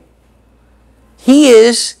table. He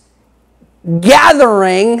is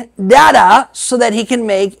gathering data so that he can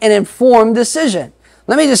make an informed decision.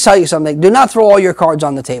 Let me just tell you something. Do not throw all your cards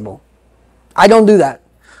on the table. I don't do that.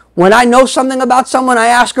 When I know something about someone, I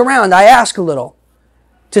ask around. I ask a little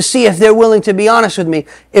to see if they're willing to be honest with me.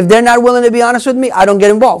 If they're not willing to be honest with me, I don't get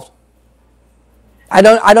involved.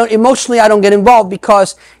 Emotionally, I don't get involved,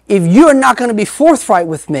 because if you're not going to be forthright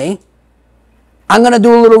with me, I'm going to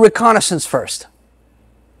do a little reconnaissance first.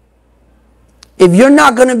 If you're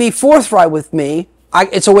not going to be forthright with me,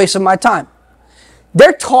 it's a waste of my time.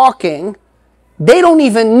 They're talking. They don't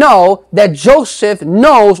even know that Joseph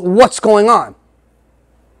knows what's going on.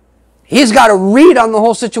 He's got a read on the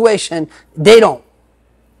whole situation. They don't.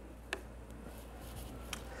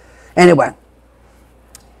 Anyway.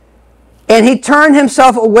 And he turned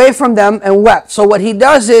himself away from them and wept. So what he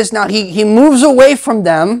does is, now he moves away from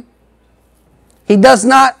them. He does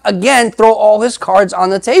not, again, throw all his cards on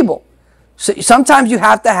the table. So sometimes you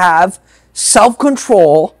have to have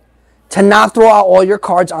self-control to not throw out all your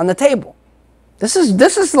cards on the table. He's really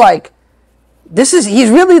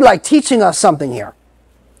like teaching us something here.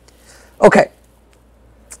 Okay.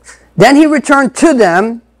 Then he returned to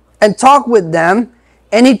them and talked with them,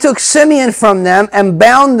 and he took Simeon from them and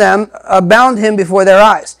bound him before their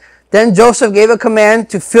eyes. Then Joseph gave a command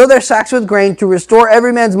to fill their sacks with grain, to restore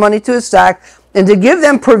every man's money to his sack, and to give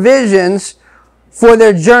them provisions for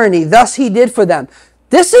their journey. Thus he did for them.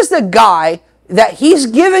 This is the guy that he's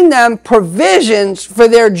giving them provisions for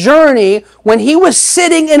their journey when he was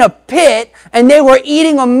sitting in a pit and they were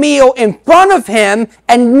eating a meal in front of him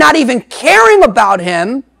and not even caring about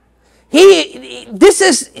him. They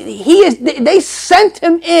sent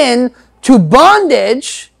him in to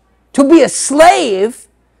bondage to be a slave,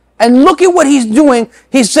 and look at what he's doing.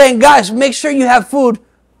 He's saying, guys, make sure you have food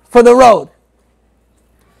for the road.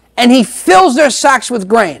 And he fills their sacks with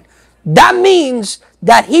grain. That means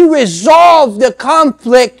that he resolved the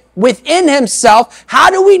conflict within himself. How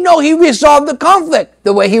do we know he resolved the conflict?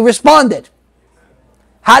 The way he responded.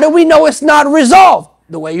 How do we know it's not resolved?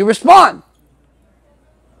 The way you respond.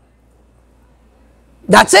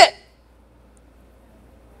 That's it.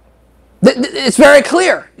 It's very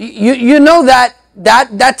clear. You know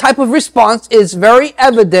that type of response is very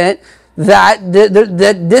evident, that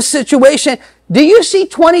this situation. Do you see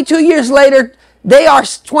 22 years later, they are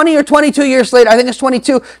 20 or 22 years later, I think it's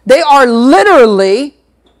 22, they are literally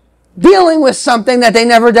dealing with something that they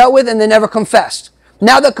never dealt with and they never confessed.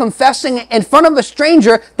 Now they're confessing in front of a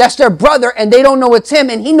stranger that's their brother, and they don't know it's him,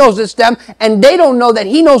 and he knows it's them, and they don't know that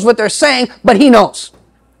he knows what they're saying, but he knows.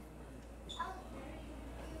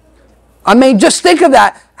 I mean, just think of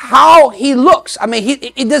that, how he looks. I mean,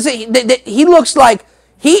 he looks like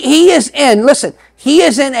he is in, listen, he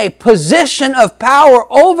is in a position of power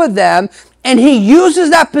over them, and he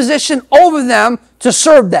uses that position over them to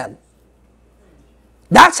serve them.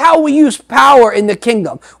 That's how we use power in the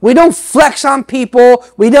kingdom. We don't flex on people.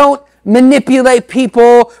 We don't manipulate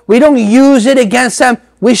people. We don't use it against them.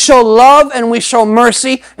 We show love and we show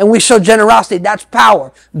mercy and we show generosity. That's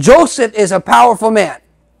power. Joseph is a powerful man.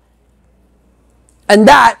 And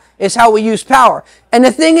that is how we use power. And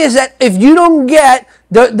the thing is that if you don't get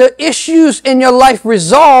the issues in your life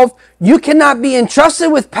resolved, you cannot be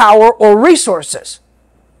entrusted with power or resources.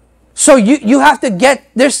 So you have to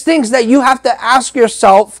there's things that you have to ask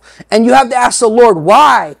yourself, and you have to ask the Lord,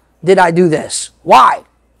 why did I do this? Why?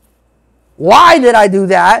 Why did I do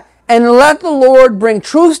that? And let the Lord bring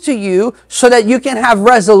truth to you so that you can have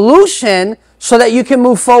resolution, so that you can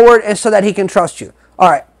move forward and so that he can trust you. All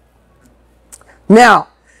right. Now,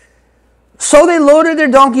 so they loaded their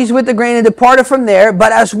donkeys with the grain and departed from there.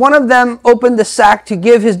 But as one of them opened the sack to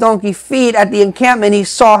give his donkey feed at the encampment, he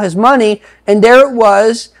saw his money, and there it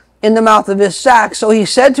was in the mouth of his sack. So he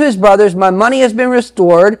said to his brothers, my money has been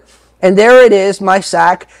restored, and there it is, my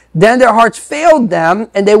sack. Then their hearts failed them,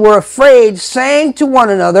 and they were afraid, saying to one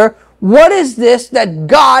another, what is this that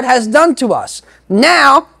God has done to us?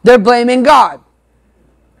 Now they're blaming God.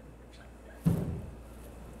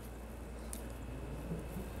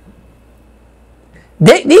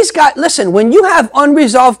 These guys, listen, when you have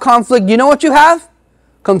unresolved conflict, you know what you have?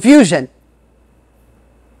 Confusion.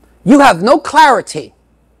 You have no clarity.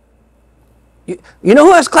 You know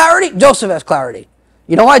who has clarity? Joseph has clarity.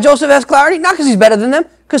 You know why Joseph has clarity? Not because he's better than them,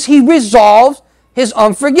 because he resolved his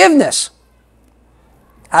unforgiveness.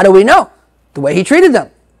 How do we know? The way he treated them.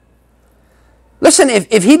 Listen,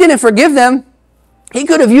 if he didn't forgive them, he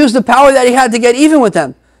could have used the power that he had to get even with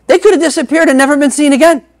them. They could have disappeared and never been seen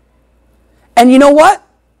again. And you know what?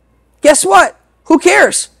 Guess what? Who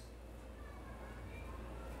cares?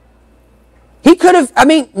 He could have,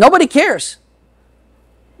 nobody cares.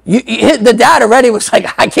 The dad already was like,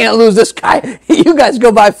 I can't lose this guy. You guys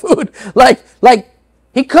go buy food. Like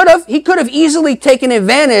he could have easily taken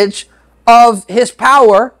advantage of his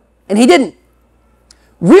power, and he didn't.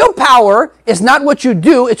 Real power is not what you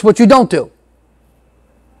do, it's what you don't do.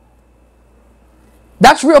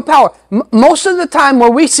 That's real power. Most of the time where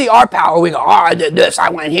we see our power, we go, oh, I did this, I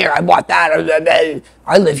went here, I bought that,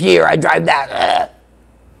 I live here, I drive that.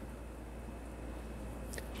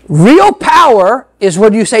 Real power is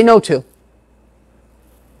what you say no to.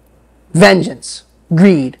 Vengeance,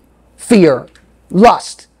 greed, fear,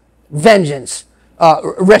 lust, vengeance,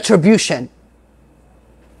 retribution.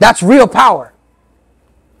 That's real power.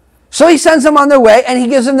 So he sends them on their way and he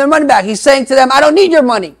gives them their money back. He's saying to them, I don't need your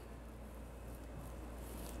money.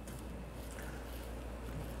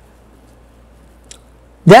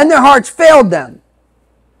 Then their hearts failed them.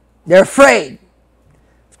 They're afraid.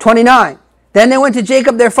 29. Then they went to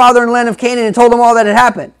Jacob, their father in the land of Canaan, and told him all that had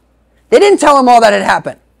happened. They didn't tell him all that had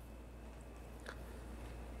happened.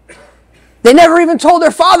 They never even told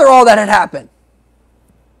their father all that had happened.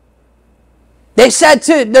 They said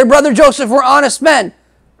to their brother Joseph, we're honest men.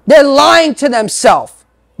 They're lying to themselves.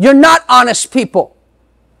 You're not honest people.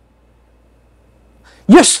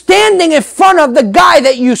 You're standing in front of the guy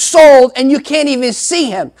that you sold and you can't even see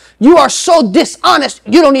him. You are so dishonest,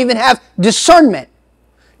 you don't even have discernment.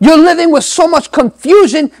 You're living with so much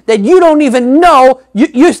confusion that you don't even know.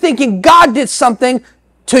 You're thinking God did something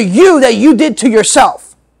to you that you did to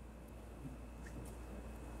yourself.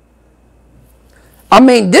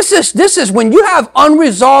 This is when you have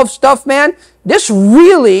unresolved stuff, man. This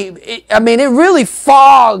really, it really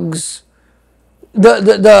fogs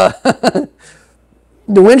the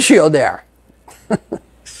the windshield there.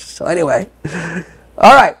 So anyway,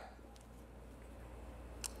 all right.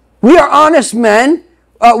 We are honest men.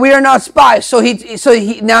 We are not spies. So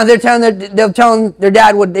now they're telling their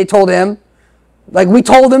dad what they told him. Like, we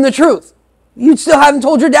told him the truth. You still haven't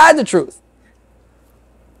told your dad the truth.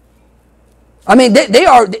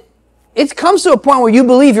 It comes to a point where you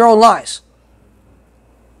believe your own lies.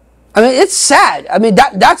 It's sad.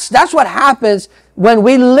 That's what happens when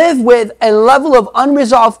we live with a level of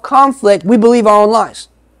unresolved conflict. We believe our own lies.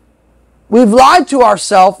 We've lied to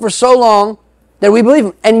ourselves for so long that we believe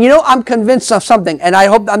them. And I'm convinced of something, and I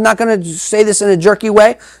hope I'm not going to say this in a jerky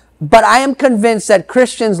way, but I am convinced that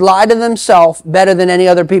Christians lie to themselves better than any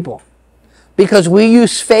other people, because we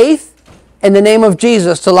use faith in the name of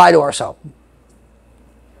Jesus to lie to ourselves.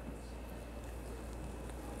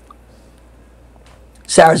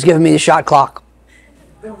 Sarah's giving me the shot clock.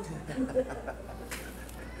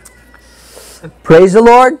 Praise the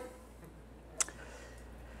Lord.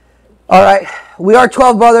 All right. we are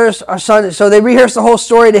 12 brothers, our son. So they rehearsed the whole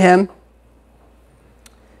story to him.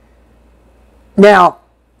 Now,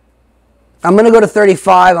 I'm going to go to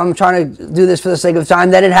 35. I'm trying to do this for the sake of time.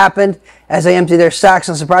 Then it happened as they emptied their sacks,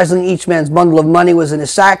 and surprisingly, each man's bundle of money was in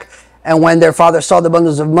his sack. And when their father saw the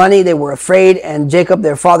bundles of money, they were afraid. And Jacob,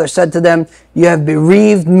 their father, said to them, "You have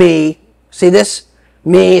bereaved me." See this?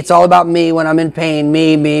 Me. It's all about me when I'm in pain.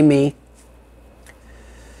 Me.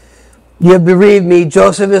 "You have bereaved me.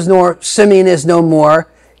 Joseph is Simeon is no more."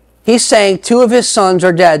 He's saying 2 of his sons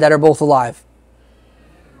are dead that are both alive.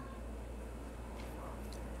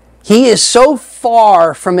 He is so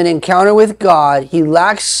far from an encounter with God. He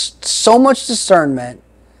lacks so much discernment.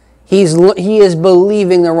 He is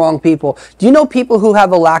believing the wrong people. Do you know people who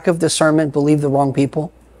have a lack of discernment believe the wrong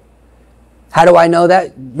people? How do I know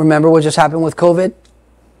that? Remember what just happened with COVID?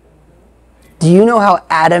 Do you know how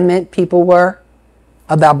adamant people were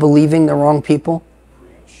about believing the wrong people?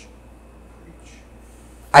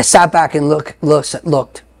 I sat back and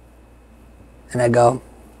looked. And I go,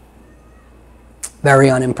 very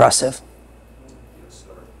unimpressive.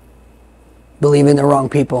 Believing the wrong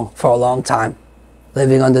people for a long time.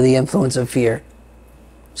 Living under the influence of fear.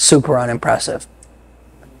 Super unimpressive.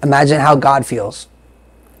 Imagine how God feels.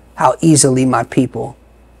 How easily my people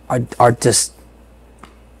are just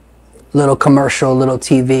little commercial, little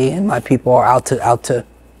TV, and my people are out to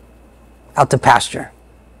pasture.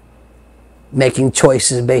 Making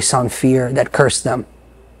choices based on fear that curse them.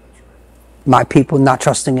 My people not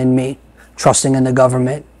trusting in me, trusting in the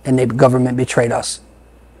government, and the government betrayed us.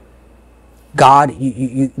 God,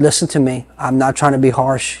 you listen to me. I'm not trying to be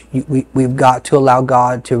harsh. We've got to allow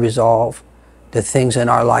God to resolve the things in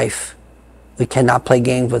our life. We cannot play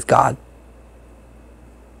games with God.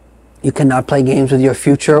 You cannot play games with your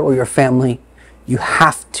future or your family. You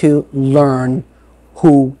have to learn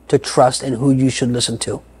who to trust and who you should listen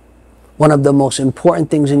to. One of the most important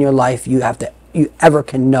things in your life you ever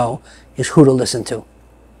can know is who to listen to.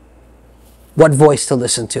 What voice to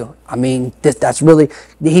listen to. I mean, that's really,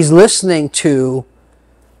 he's listening to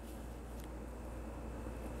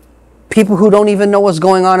people who don't even know what's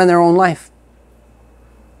going on in their own life.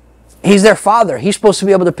 He's their father. He's supposed to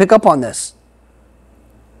be able to pick up on this.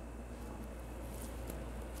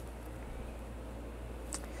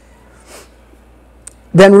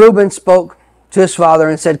 Then Reuben spoke to his father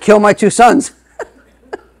and said, "Kill my 2 sons.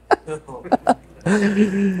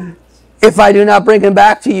 If I do not bring him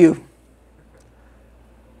back to you.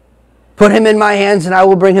 Put him in my hands and I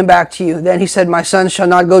will bring him back to you." Then he said, "My son shall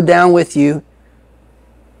not go down with you,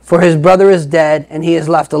 for his brother is dead and he is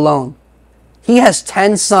left alone." He has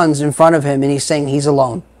 10 sons in front of him and he's saying he's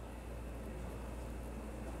alone.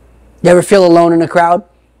 You ever feel alone in a crowd?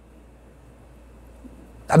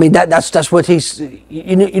 I mean, that's what he's,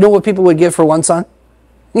 you know what people would give for 1 son?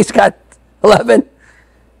 He's got 11.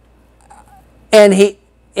 And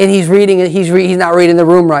he's reading it, he's not reading the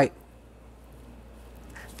room right.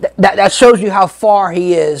 That shows you how far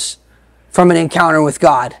he is from an encounter with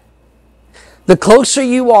God. The closer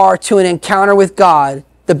you are to an encounter with God,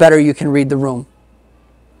 the better you can read the room.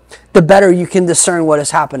 The better you can discern what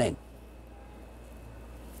is happening.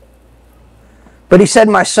 But he said,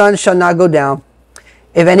 "My son shall not go down.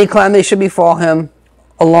 If any calamity should befall him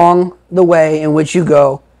along the way in which you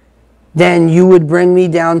go, then you would bring me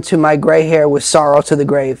down to my gray hair with sorrow to the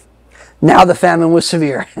grave." Now the famine was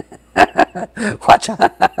severe.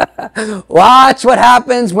 Watch what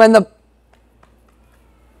happens when the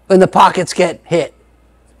pockets get hit.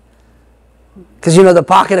 Because you know the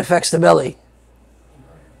pocket affects the belly.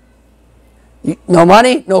 No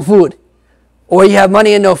money, no food. Or you have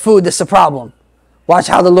money and no food, that's a problem. Watch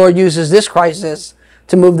how the Lord uses this crisis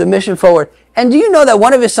to move the mission forward. And do you know that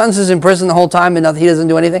one of his sons is in prison the whole time and he doesn't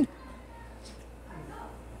do anything?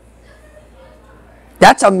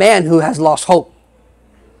 That's a man who has lost hope.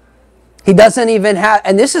 He doesn't even have,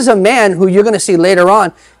 and this is a man who you're going to see later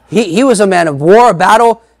on. He was a man of war, a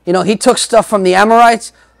battle. You know, he took stuff from the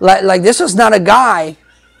Amorites. Like this was not a guy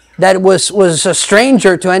that was a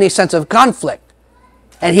stranger to any sense of conflict.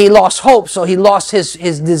 And he lost hope, so he lost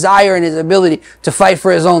his desire and his ability to fight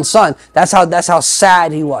for his own son. That's how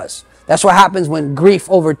sad he was. That's what happens when grief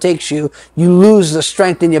overtakes you. You lose the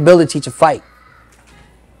strength and the ability to fight.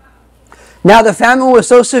 Now the famine was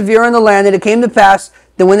so severe in the land that it came to pass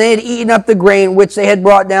that when they had eaten up the grain which they had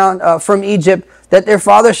brought down from Egypt, that their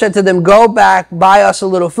father said to them, "Go back, buy us a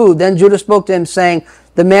little food." Then Judah spoke to him, saying,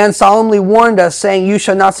 "The man solemnly warned us, saying, you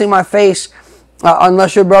shall not see my face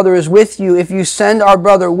unless your brother is with you. If you send our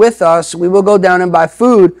brother with us, we will go down and buy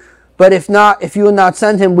food. But if you will not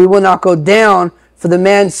send him, we will not go down. For the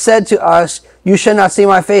man said to us, you shall not see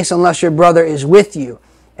my face unless your brother is with you."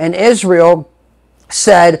 And Israel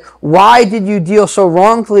said, "Why did you deal so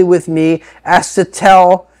wrongfully with me as to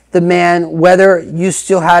tell the man whether you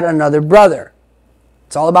still had another brother?"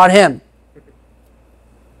 It's all about him.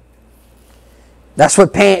 That's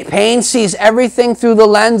what pain sees everything through the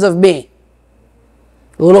lens of me.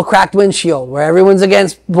 A little cracked windshield where everyone's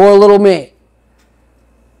against poor little me.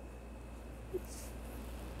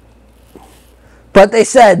 But they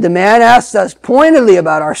said, "The man asked us pointedly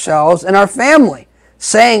about ourselves and our family,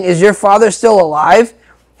 saying, 'Is your father still alive?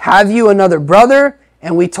 Have you another brother?'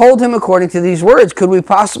 And we told him according to these words. Could we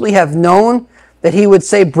possibly have known that he would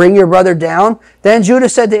say, 'Bring your brother down'?" Then Judah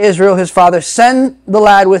said to Israel, his father, "Send the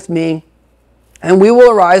lad with me, and we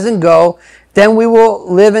will arise and go. Then we will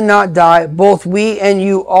live and not die, both we and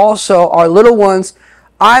you also, our little ones.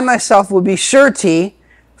 I myself will be surety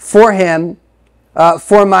for him,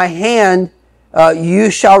 for my hand you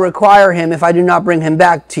shall require him if I do not bring him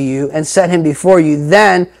back to you and set him before you.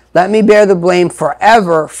 Then let me bear the blame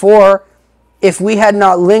forever, for if we had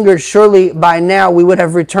not lingered, surely by now we would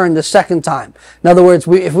have returned the second time." In other words,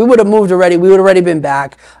 if we would have moved already, we would have already been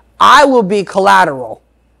back. I will be collateral.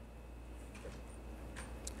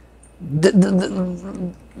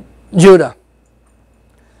 Judah.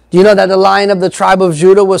 Do you know that the Lion of the tribe of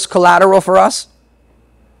Judah was collateral for us?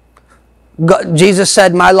 Jesus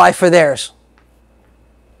said, "My life for theirs."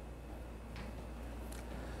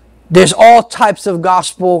 There's all types of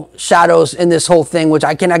gospel shadows in this whole thing, which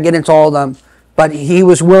I cannot get into all of them. But he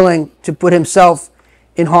was willing to put himself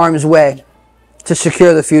in harm's way to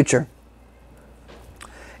secure the future.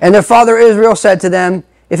 And their father Israel said to them,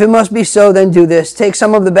 "If it must be so, then do this. Take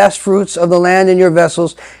some of the best fruits of the land in your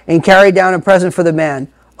vessels and carry down a present for the man.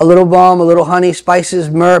 A little balm, a little honey, spices,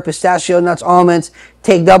 myrrh, pistachio nuts, almonds.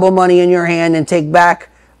 Take double money in your hand and take back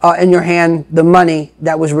in your hand the money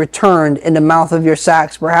that was returned in the mouth of your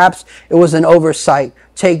sacks. Perhaps it was an oversight.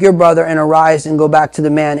 Take your brother and arise and go back to the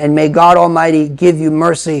man. And may God Almighty give you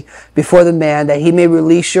mercy before the man, that he may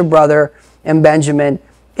release your brother and Benjamin.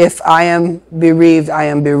 If I am bereaved, I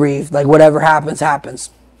am bereaved." Like whatever happens, happens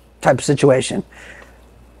type of situation.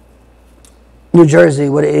 New Jersey,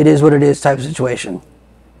 it is what it is type of situation.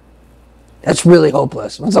 That's really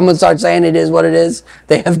hopeless. When someone starts saying it is what it is,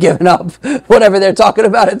 they have given up. Whatever they're talking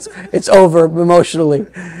about, it's over emotionally.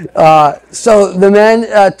 So the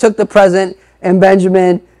men took the present and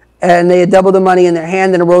Benjamin, and they had doubled the money in their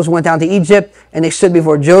hand, and arose and went down to Egypt, and they stood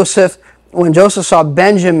before Joseph. When Joseph saw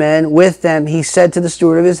Benjamin with them, he said to the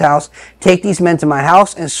steward of his house, "Take these men to my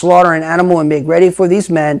house and slaughter an animal and make ready, for these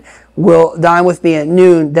men will dine with me at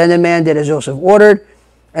noon." Then the man did as Joseph ordered,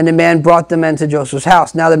 and the man brought the men to Joseph's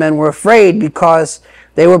house. Now the men were afraid because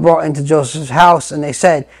they were brought into Joseph's house, and they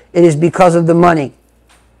said, "It is because of the money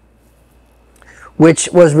which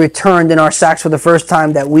was returned in our sacks for the first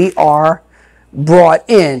time that we are brought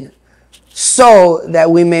in, so that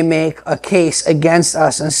we may make a case against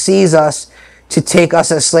us and seize us to take us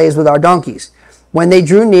as slaves with our donkeys." When they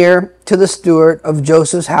drew near to the steward of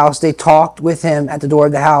Joseph's house, they talked with him at the door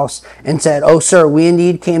of the house and said, "Oh, sir, we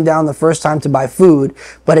indeed came down the first time to buy food,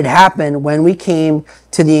 but it happened when we came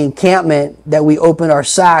to the encampment that we opened our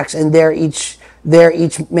sacks, and there each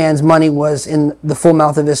man's money was in the full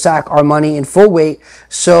mouth of his sack, our money in full weight.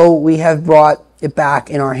 So we have brought it back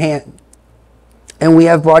in our hand. And we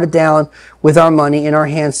have brought it down with our money in our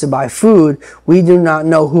hands to buy food. We do not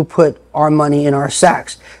know who put our money in our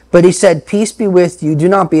sacks." But he said, "Peace be with you. Do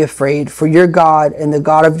not be afraid, for your God and the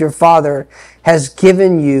God of your father has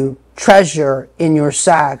given you treasure in your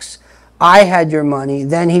sacks. I had your money."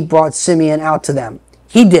 Then he brought Simeon out to them.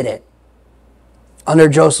 He did it under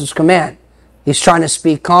Joseph's command. He's trying to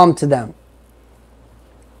speak calm to them.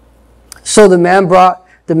 So the man brought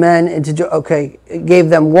the men gave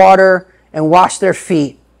them water and washed their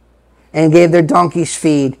feet and gave their donkeys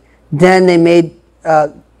feed. Then they made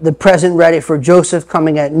the present ready for Joseph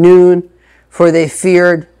coming at noon, for they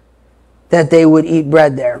feared that they would eat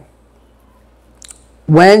bread there.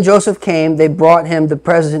 When Joseph came, they brought him the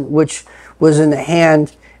present which was in the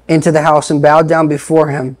hand into the house and bowed down before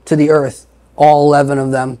him to the earth, all 11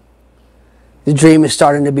 of them. The dream is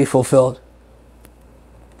starting to be fulfilled.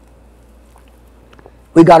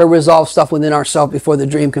 We got to resolve stuff within ourselves before the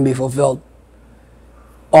dream can be fulfilled.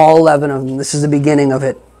 All 11 of them. This is the beginning of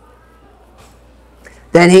it.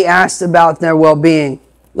 Then he asked about their well-being.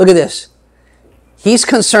 Look at this. He's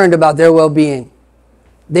concerned about their well-being.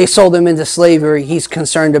 They sold him into slavery. He's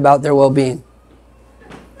concerned about their well-being.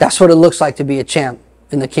 That's what it looks like to be a champ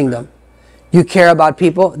in the kingdom. You care about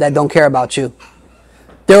people that don't care about you.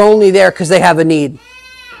 They're only there because they have a need.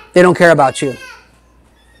 They don't care about you.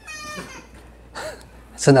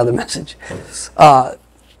 That's another message.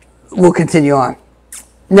 We'll continue on.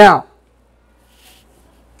 Now,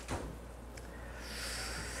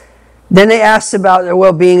 Then they asked about their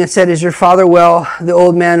well-being and said, "Is your father well? The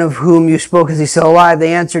old man of whom you spoke, is he still alive?"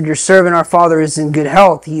 They answered, "Your servant, our father, is in good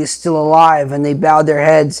health. He is still alive." And they bowed their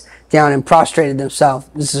heads down and prostrated themselves.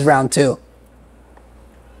 This is round 2.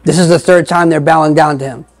 This is the 3rd time they're bowing down to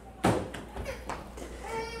him.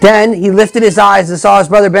 Then he lifted his eyes and saw his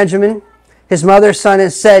brother Benjamin, his mother's son,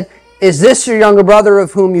 and said, "Is this your younger brother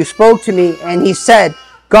of whom you spoke to me?" And he said,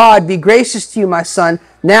 "God be gracious to you, my son."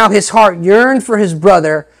 Now his heart yearned for his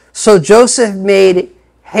brother. So Joseph made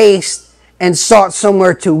haste and sought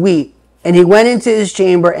somewhere to weep. And he went into his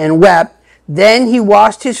chamber and wept. Then he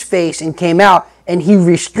washed his face and came out, and he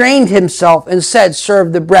restrained himself and said,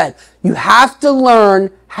 "Serve the bread." You have to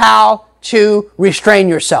learn how to restrain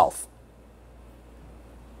yourself.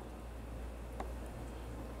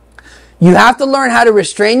 You have to learn how to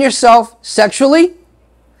restrain yourself sexually,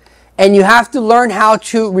 and you have to learn how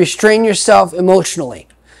to restrain yourself emotionally.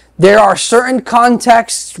 There are certain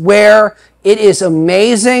contexts where it is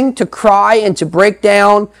amazing to cry and to break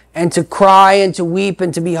down and to cry and to weep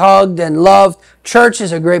and to be hugged and loved. Church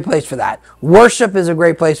is a great place for that. Worship is a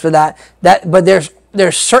great place for that. But there's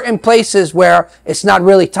certain places where it's not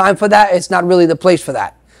really time for that. It's not really the place for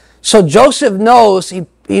that. So Joseph knows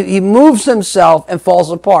he moves himself and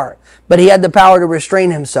falls apart. But he had the power to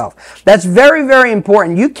restrain himself. That's very, very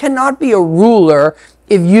important. You cannot be a ruler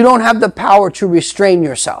if you don't have the power to restrain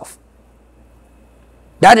yourself.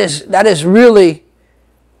 That is really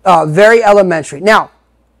very elementary. Now,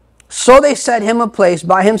 so they set him a place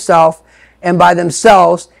by himself and by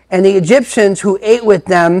themselves, and the Egyptians who ate with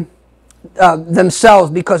them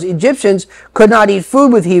themselves, because Egyptians could not eat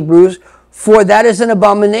food with Hebrews, for that is an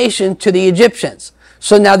abomination to the Egyptians.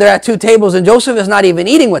 So now they're at 2 tables, and Joseph is not even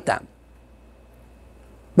eating with them,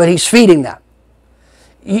 but he's feeding them.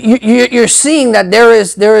 You're seeing that there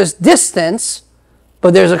is distance,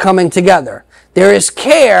 but there's a coming together. There is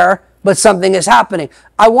care, but something is happening.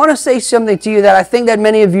 I want to say something to you that I think that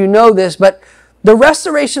many of you know this, but the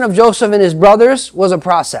restoration of Joseph and his brothers was a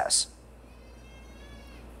process.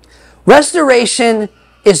 Restoration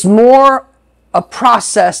is more a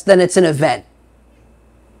process than it's an event.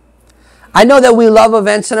 I know that we love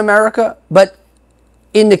events in America, but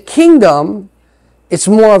in the kingdom, it's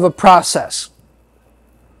more of a process.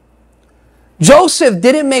 Joseph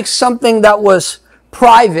didn't make something that was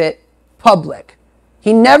private public.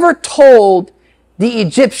 He never told the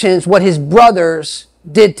Egyptians what his brothers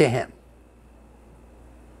did to him.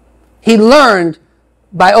 He learned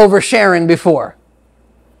by oversharing before.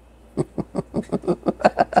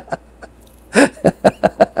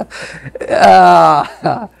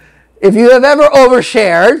 If you have ever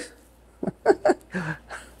overshared,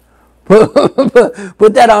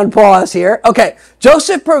 put that on pause here. Okay.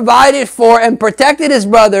 Joseph provided for and protected his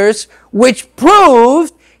brothers, which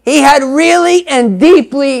proved he had really and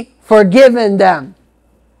deeply forgiven them.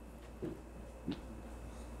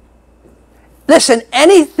 Listen,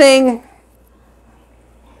 anything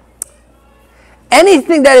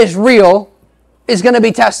that is real is going to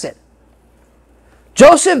be tested.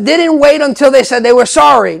 Joseph didn't wait until they said they were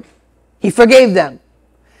sorry. He forgave them.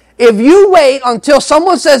 If you wait until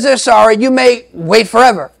someone says they're sorry, you may wait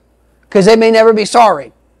forever, because they may never be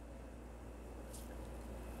sorry.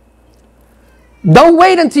 Don't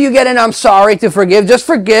wait until you get an "I'm sorry" to forgive. Just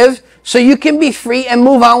forgive so you can be free and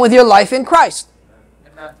move on with your life in Christ.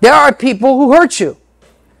 Amen. There are people who hurt you.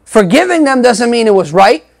 Forgiving them doesn't mean it was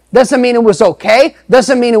right. Doesn't mean it was okay.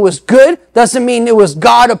 Doesn't mean it was good. Doesn't mean it was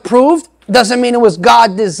God approved. Doesn't mean it was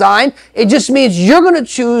God designed. It just means you're going to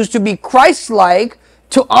choose to be Christ-like,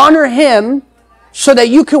 to honor Him, so that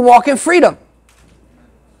you can walk in freedom.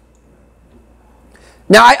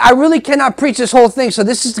 Now, I really cannot preach this whole thing, so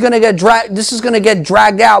this is going to get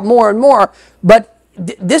dragged out more and more. But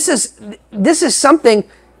this is something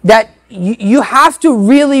that you have to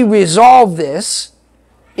really resolve this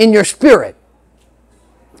in your spirit.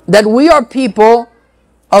 That we are people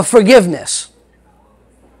of forgiveness.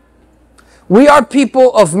 We are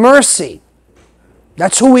people of mercy.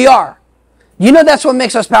 That's who we are. You know that's what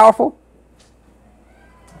makes us powerful?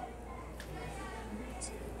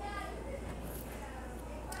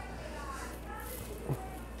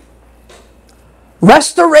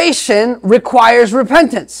 Restoration requires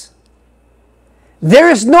repentance. There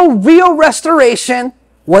is no real restoration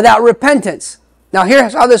without repentance. Now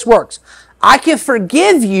here's how this works. I can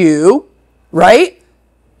forgive you, right?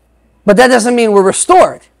 But that doesn't mean we're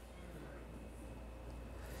restored.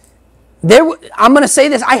 I'm going to say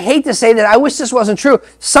this. I hate to say that. I wish this wasn't true.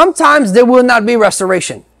 Sometimes there will not be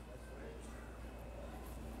restoration.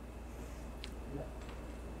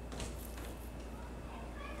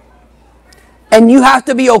 And you have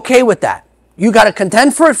to be okay with that. You got to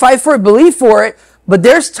contend for it, fight for it, believe for it. But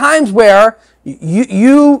there's times where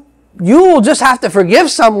you will just have to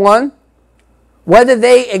forgive someone, whether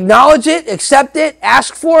they acknowledge it, accept it,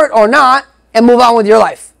 ask for it or not, and move on with your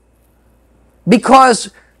life.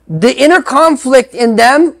 Because the inner conflict in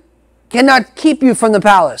them cannot keep you from the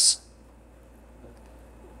palace.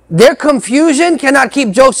 Their confusion cannot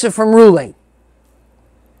keep Joseph from ruling.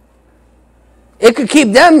 It could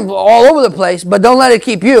keep them all over the place, but don't let it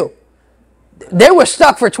keep you. They were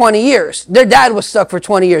stuck for 20 years. Their dad was stuck for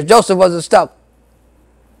 20 years. Joseph wasn't stuck.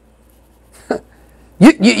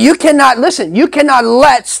 You cannot, listen, you cannot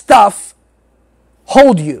let stuff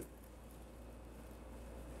hold you.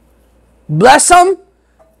 Bless them,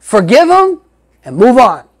 forgive them, and move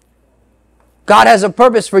on. God has a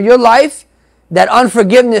purpose for your life that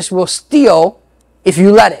unforgiveness will steal if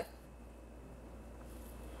you let it.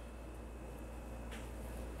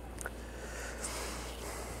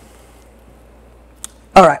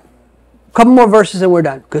 All right. A couple more verses and we're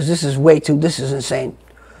done, because this is insane.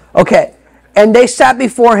 Okay. And they sat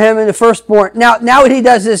before him in the firstborn. Now what he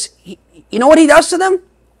does is, you know what he does to them?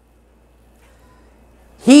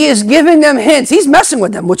 He is giving them hints. He's messing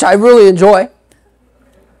with them, which I really enjoy.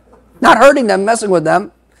 Not hurting them, messing with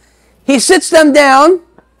them. He sits them down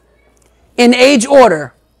in age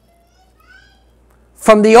order.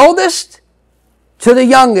 From the oldest to the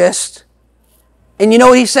youngest. And you know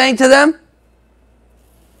what he's saying to them?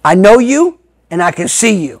 I know you and I can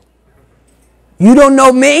see you. You don't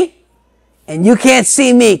know me and you can't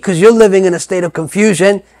see me because you're living in a state of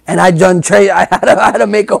confusion and I had a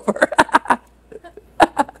makeover.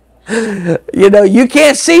 You know, you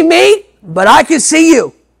can't see me, but I can see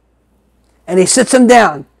you. And he sits them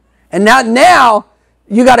down. And now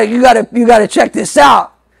you gotta check this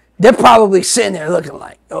out. They're probably sitting there looking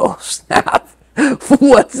like, oh snap,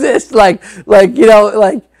 what's this? Like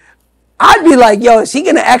I'd be like, yo, is he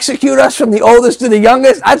going to execute us from the oldest to the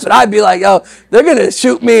youngest? That's what I'd be like, yo, they're going to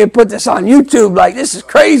shoot me and put this on YouTube. Like, this is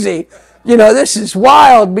crazy. You know, this is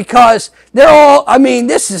wild because they're all, and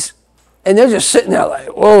they're just sitting there like,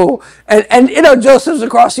 whoa. And you know, Joseph's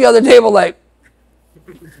across the other table like,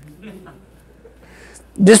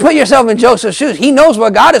 just put yourself in Joseph's shoes. He knows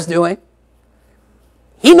what God is doing.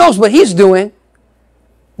 He knows what he's doing.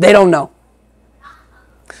 They don't know.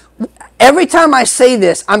 Every time I say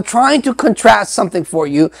this, I'm trying to contrast something for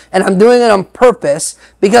you, and I'm doing it on purpose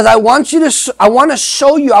because I want to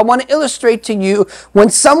show you, I want to illustrate to you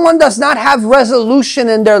when someone does not have resolution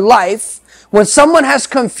in their life, when someone has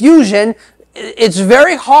confusion, it's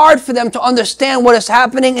very hard for them to understand what is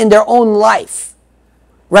happening in their own life.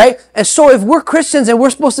 Right? And so if we're Christians and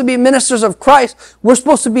we're supposed to be ministers of Christ, we're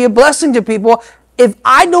supposed to be a blessing to people. If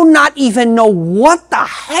I do not even know what the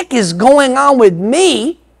heck is going on with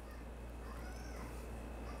me,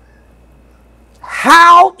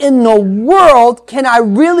 how in the world can I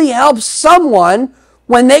really help someone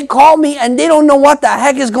when they call me and they don't know what the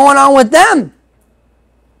heck is going on with them?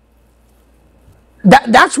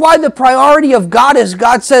 That's why the priority of God is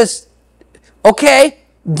God says, okay,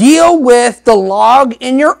 deal with the log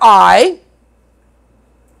in your eye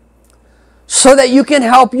so that you can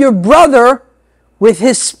help your brother with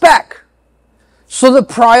his speck. So the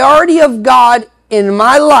priority of God in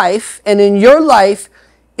my life and in your life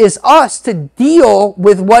is us to deal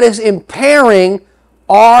with what is impairing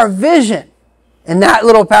our vision. And that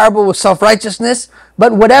little parable was self-righteousness.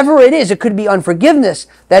 But whatever it is, it could be unforgiveness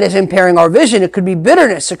that is impairing our vision. It could be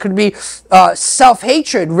bitterness. It could be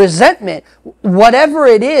self-hatred, resentment, whatever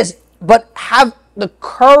it is. But have the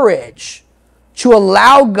courage to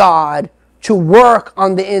allow God to work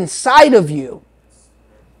on the inside of you.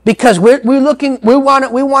 Because we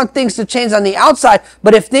want things to change on the outside,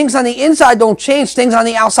 but if things on the inside don't change, things on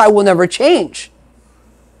the outside will never change.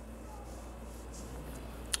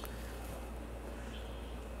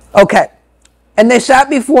 Okay. And they sat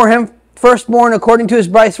before him, firstborn according to his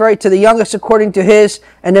birthright, to the youngest according to his,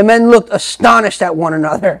 and the men looked astonished at one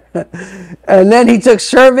another. And then he took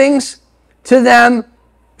servings to them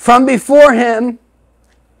from before him,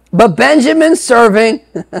 but Benjamin's serving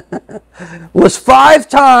was 5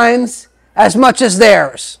 times as much as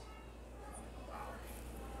theirs.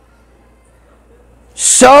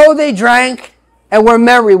 So they drank and were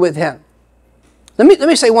merry with him. Let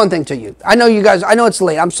me say one thing to you. I know you guys, I know it's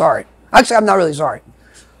late. I'm sorry. Actually, I'm not really sorry.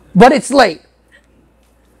 But it's late.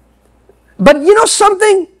 But you know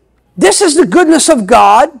something? This is the goodness of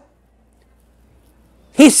God.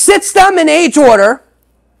 He sits them in age order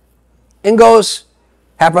and goes,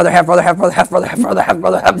 half brother, half brother, half brother, half brother, half brother, half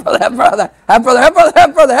brother, half brother, half brother, half brother, half brother,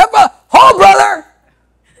 half brother, half brother, whole brother.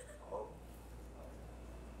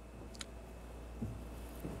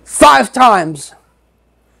 5 times.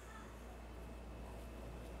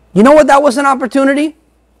 You know what that was an opportunity?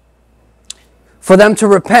 For them to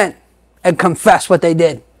repent and confess what they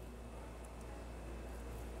did.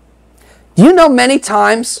 Do you know many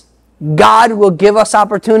times God will give us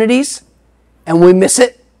opportunities and we miss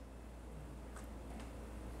it?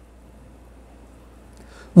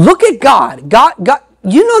 Look at God. God,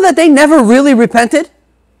 you know that they never really repented?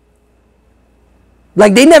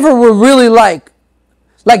 Like they never were really like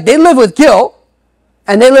they live with guilt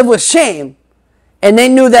and they live with shame. And they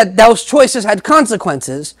knew that those choices had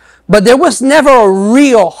consequences. But there was never a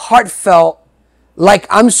real heartfelt, like,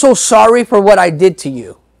 I'm so sorry for what I did to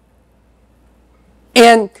you.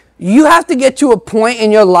 And you have to get to a point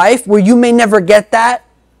in your life where you may never get that,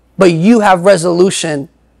 but you have resolution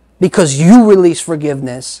because you release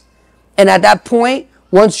forgiveness. And at that point,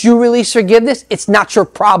 once you release forgiveness, it's not your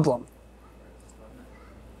problem.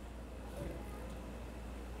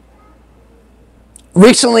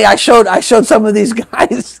 Recently, I showed some of these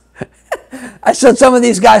guys. I showed some of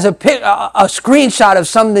these guys a screenshot of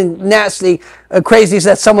something nasty, crazy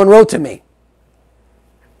that someone wrote to me.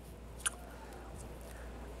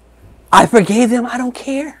 I forgave them. I don't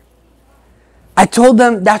care. I told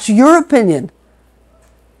them that's your opinion,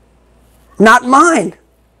 not mine.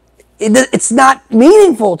 It's not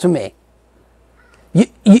meaningful to me.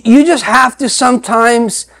 You just have to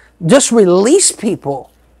sometimes just release people.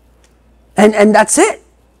 And that's it.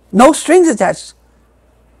 No strings attached.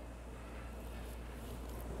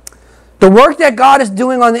 The work that God is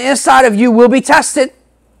doing on the inside of you will be tested.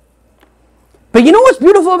 But you know what's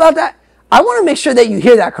beautiful about that? I want to make sure that you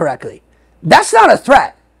hear that correctly. That's not a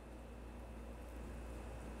threat.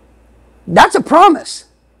 That's a promise.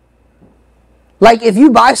 Like if you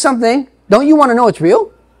buy something, don't you want to know it's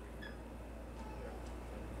real?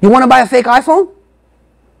 You want to buy a fake iPhone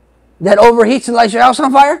that overheats and lights your house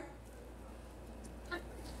on fire?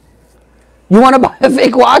 You want to buy a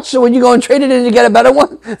fake watch so when you go and trade it in to get a better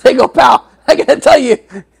one, they go, pal, I got to tell you,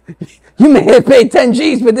 you may have paid 10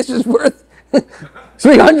 G's, but this is worth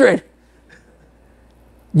 300.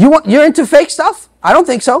 You're into fake stuff? I don't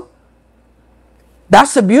think so.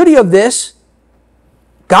 That's the beauty of this.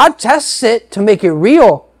 God tests it to make it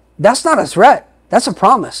real. That's not a threat. That's a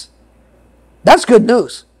promise. That's good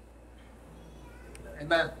news.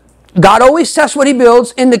 Amen. God always tests what he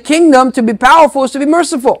builds. In the kingdom, to be powerful is to be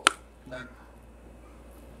merciful.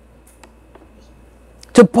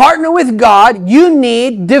 To partner with God, you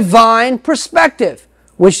need divine perspective,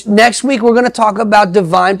 which next week we're going to talk about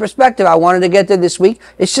divine perspective. I wanted to get there this week.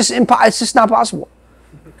 It's just not possible.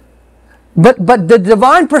 But the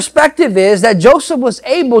divine perspective is that Joseph was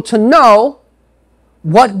able to know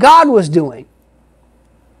what God was doing.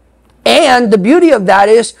 And the beauty of that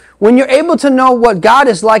is when you're able to know what God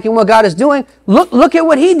is like and what God is doing, look at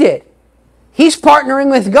what he did. He's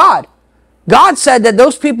partnering with God. God said that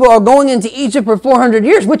those people are going into Egypt for 400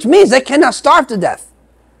 years, which means they cannot starve to death.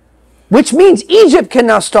 Which means Egypt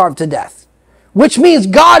cannot starve to death. Which means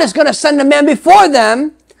God is going to send a man before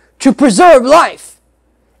them to preserve life.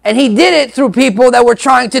 And he did it through people that were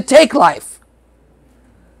trying to take life.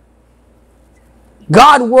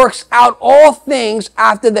 God works out all things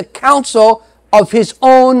after the counsel of his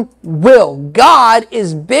own will. God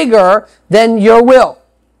is bigger than your will.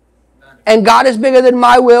 And God is bigger than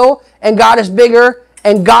my will, and God is bigger,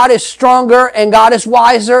 and God is stronger, and God is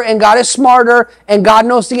wiser, and God is smarter, and God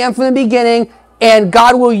knows the end from the beginning, and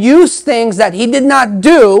God will use things that he did not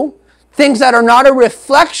do, things that are not a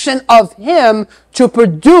reflection of him, to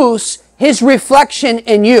produce his reflection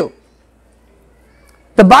in you.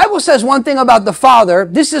 The Bible says one thing about the Father.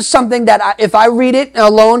 This is something that if I read it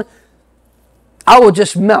alone, I will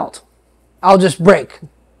just melt. I'll just break.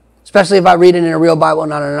 Especially if I read it in a real Bible,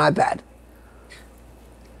 not on an iPad.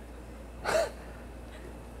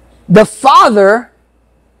 The Father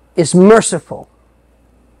is merciful.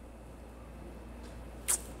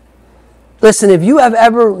 Listen, if you have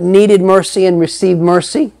ever needed mercy and received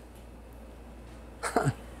mercy,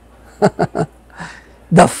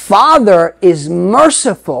 the Father is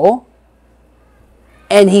merciful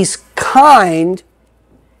and he's kind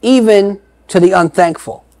even to the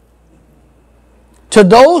unthankful. To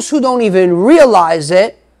those who don't even realize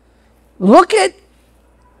it, look at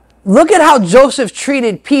how Joseph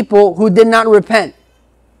treated people who did not repent.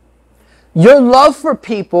 Your love for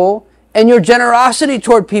people and your generosity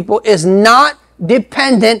toward people is not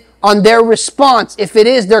dependent on their response. If it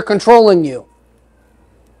is, they're controlling you.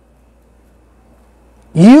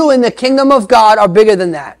 You in the kingdom of God are bigger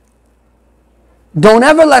than that. Don't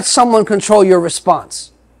ever let someone control your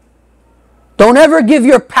response. Don't ever give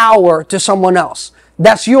your power to someone else.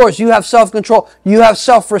 That's yours. You have self-control. You have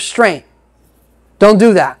self-restraint. Don't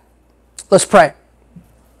do that. Let's pray.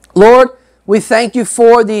 Lord, we thank you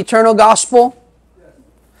for the eternal gospel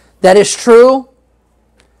that is true.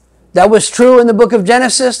 That was true in the book of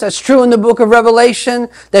Genesis. That's true in the book of Revelation.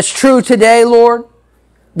 That's true today, Lord.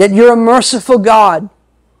 That you're a merciful God.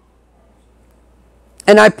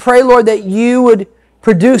 And I pray, Lord, that you would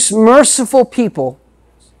produce merciful people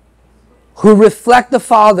who reflect the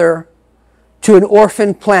Father to an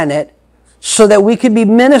orphan planet so that we can be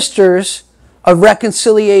ministers of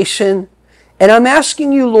reconciliation. And I'm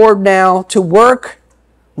asking you, Lord, now to work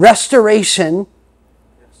restoration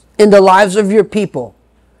in the lives of your people.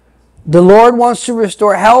 The Lord wants to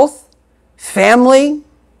restore health, family,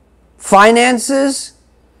 finances,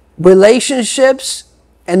 relationships,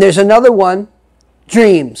 and there's another one,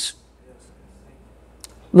 dreams.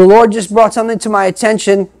 The Lord just brought something to my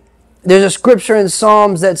attention. There's a scripture in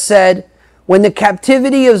Psalms that said, when the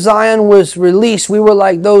captivity of Zion was released, we were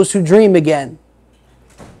like those who dream again.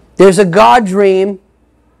 There's a God dream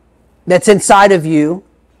that's inside of you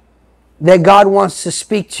that God wants to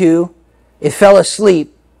speak to. It fell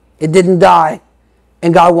asleep. It didn't die.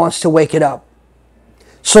 And God wants to wake it up.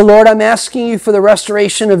 So Lord, I'm asking you for the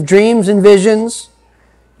restoration of dreams and visions,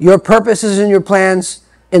 your purposes and your plans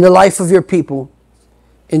in the life of your people.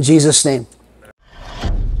 In Jesus' name.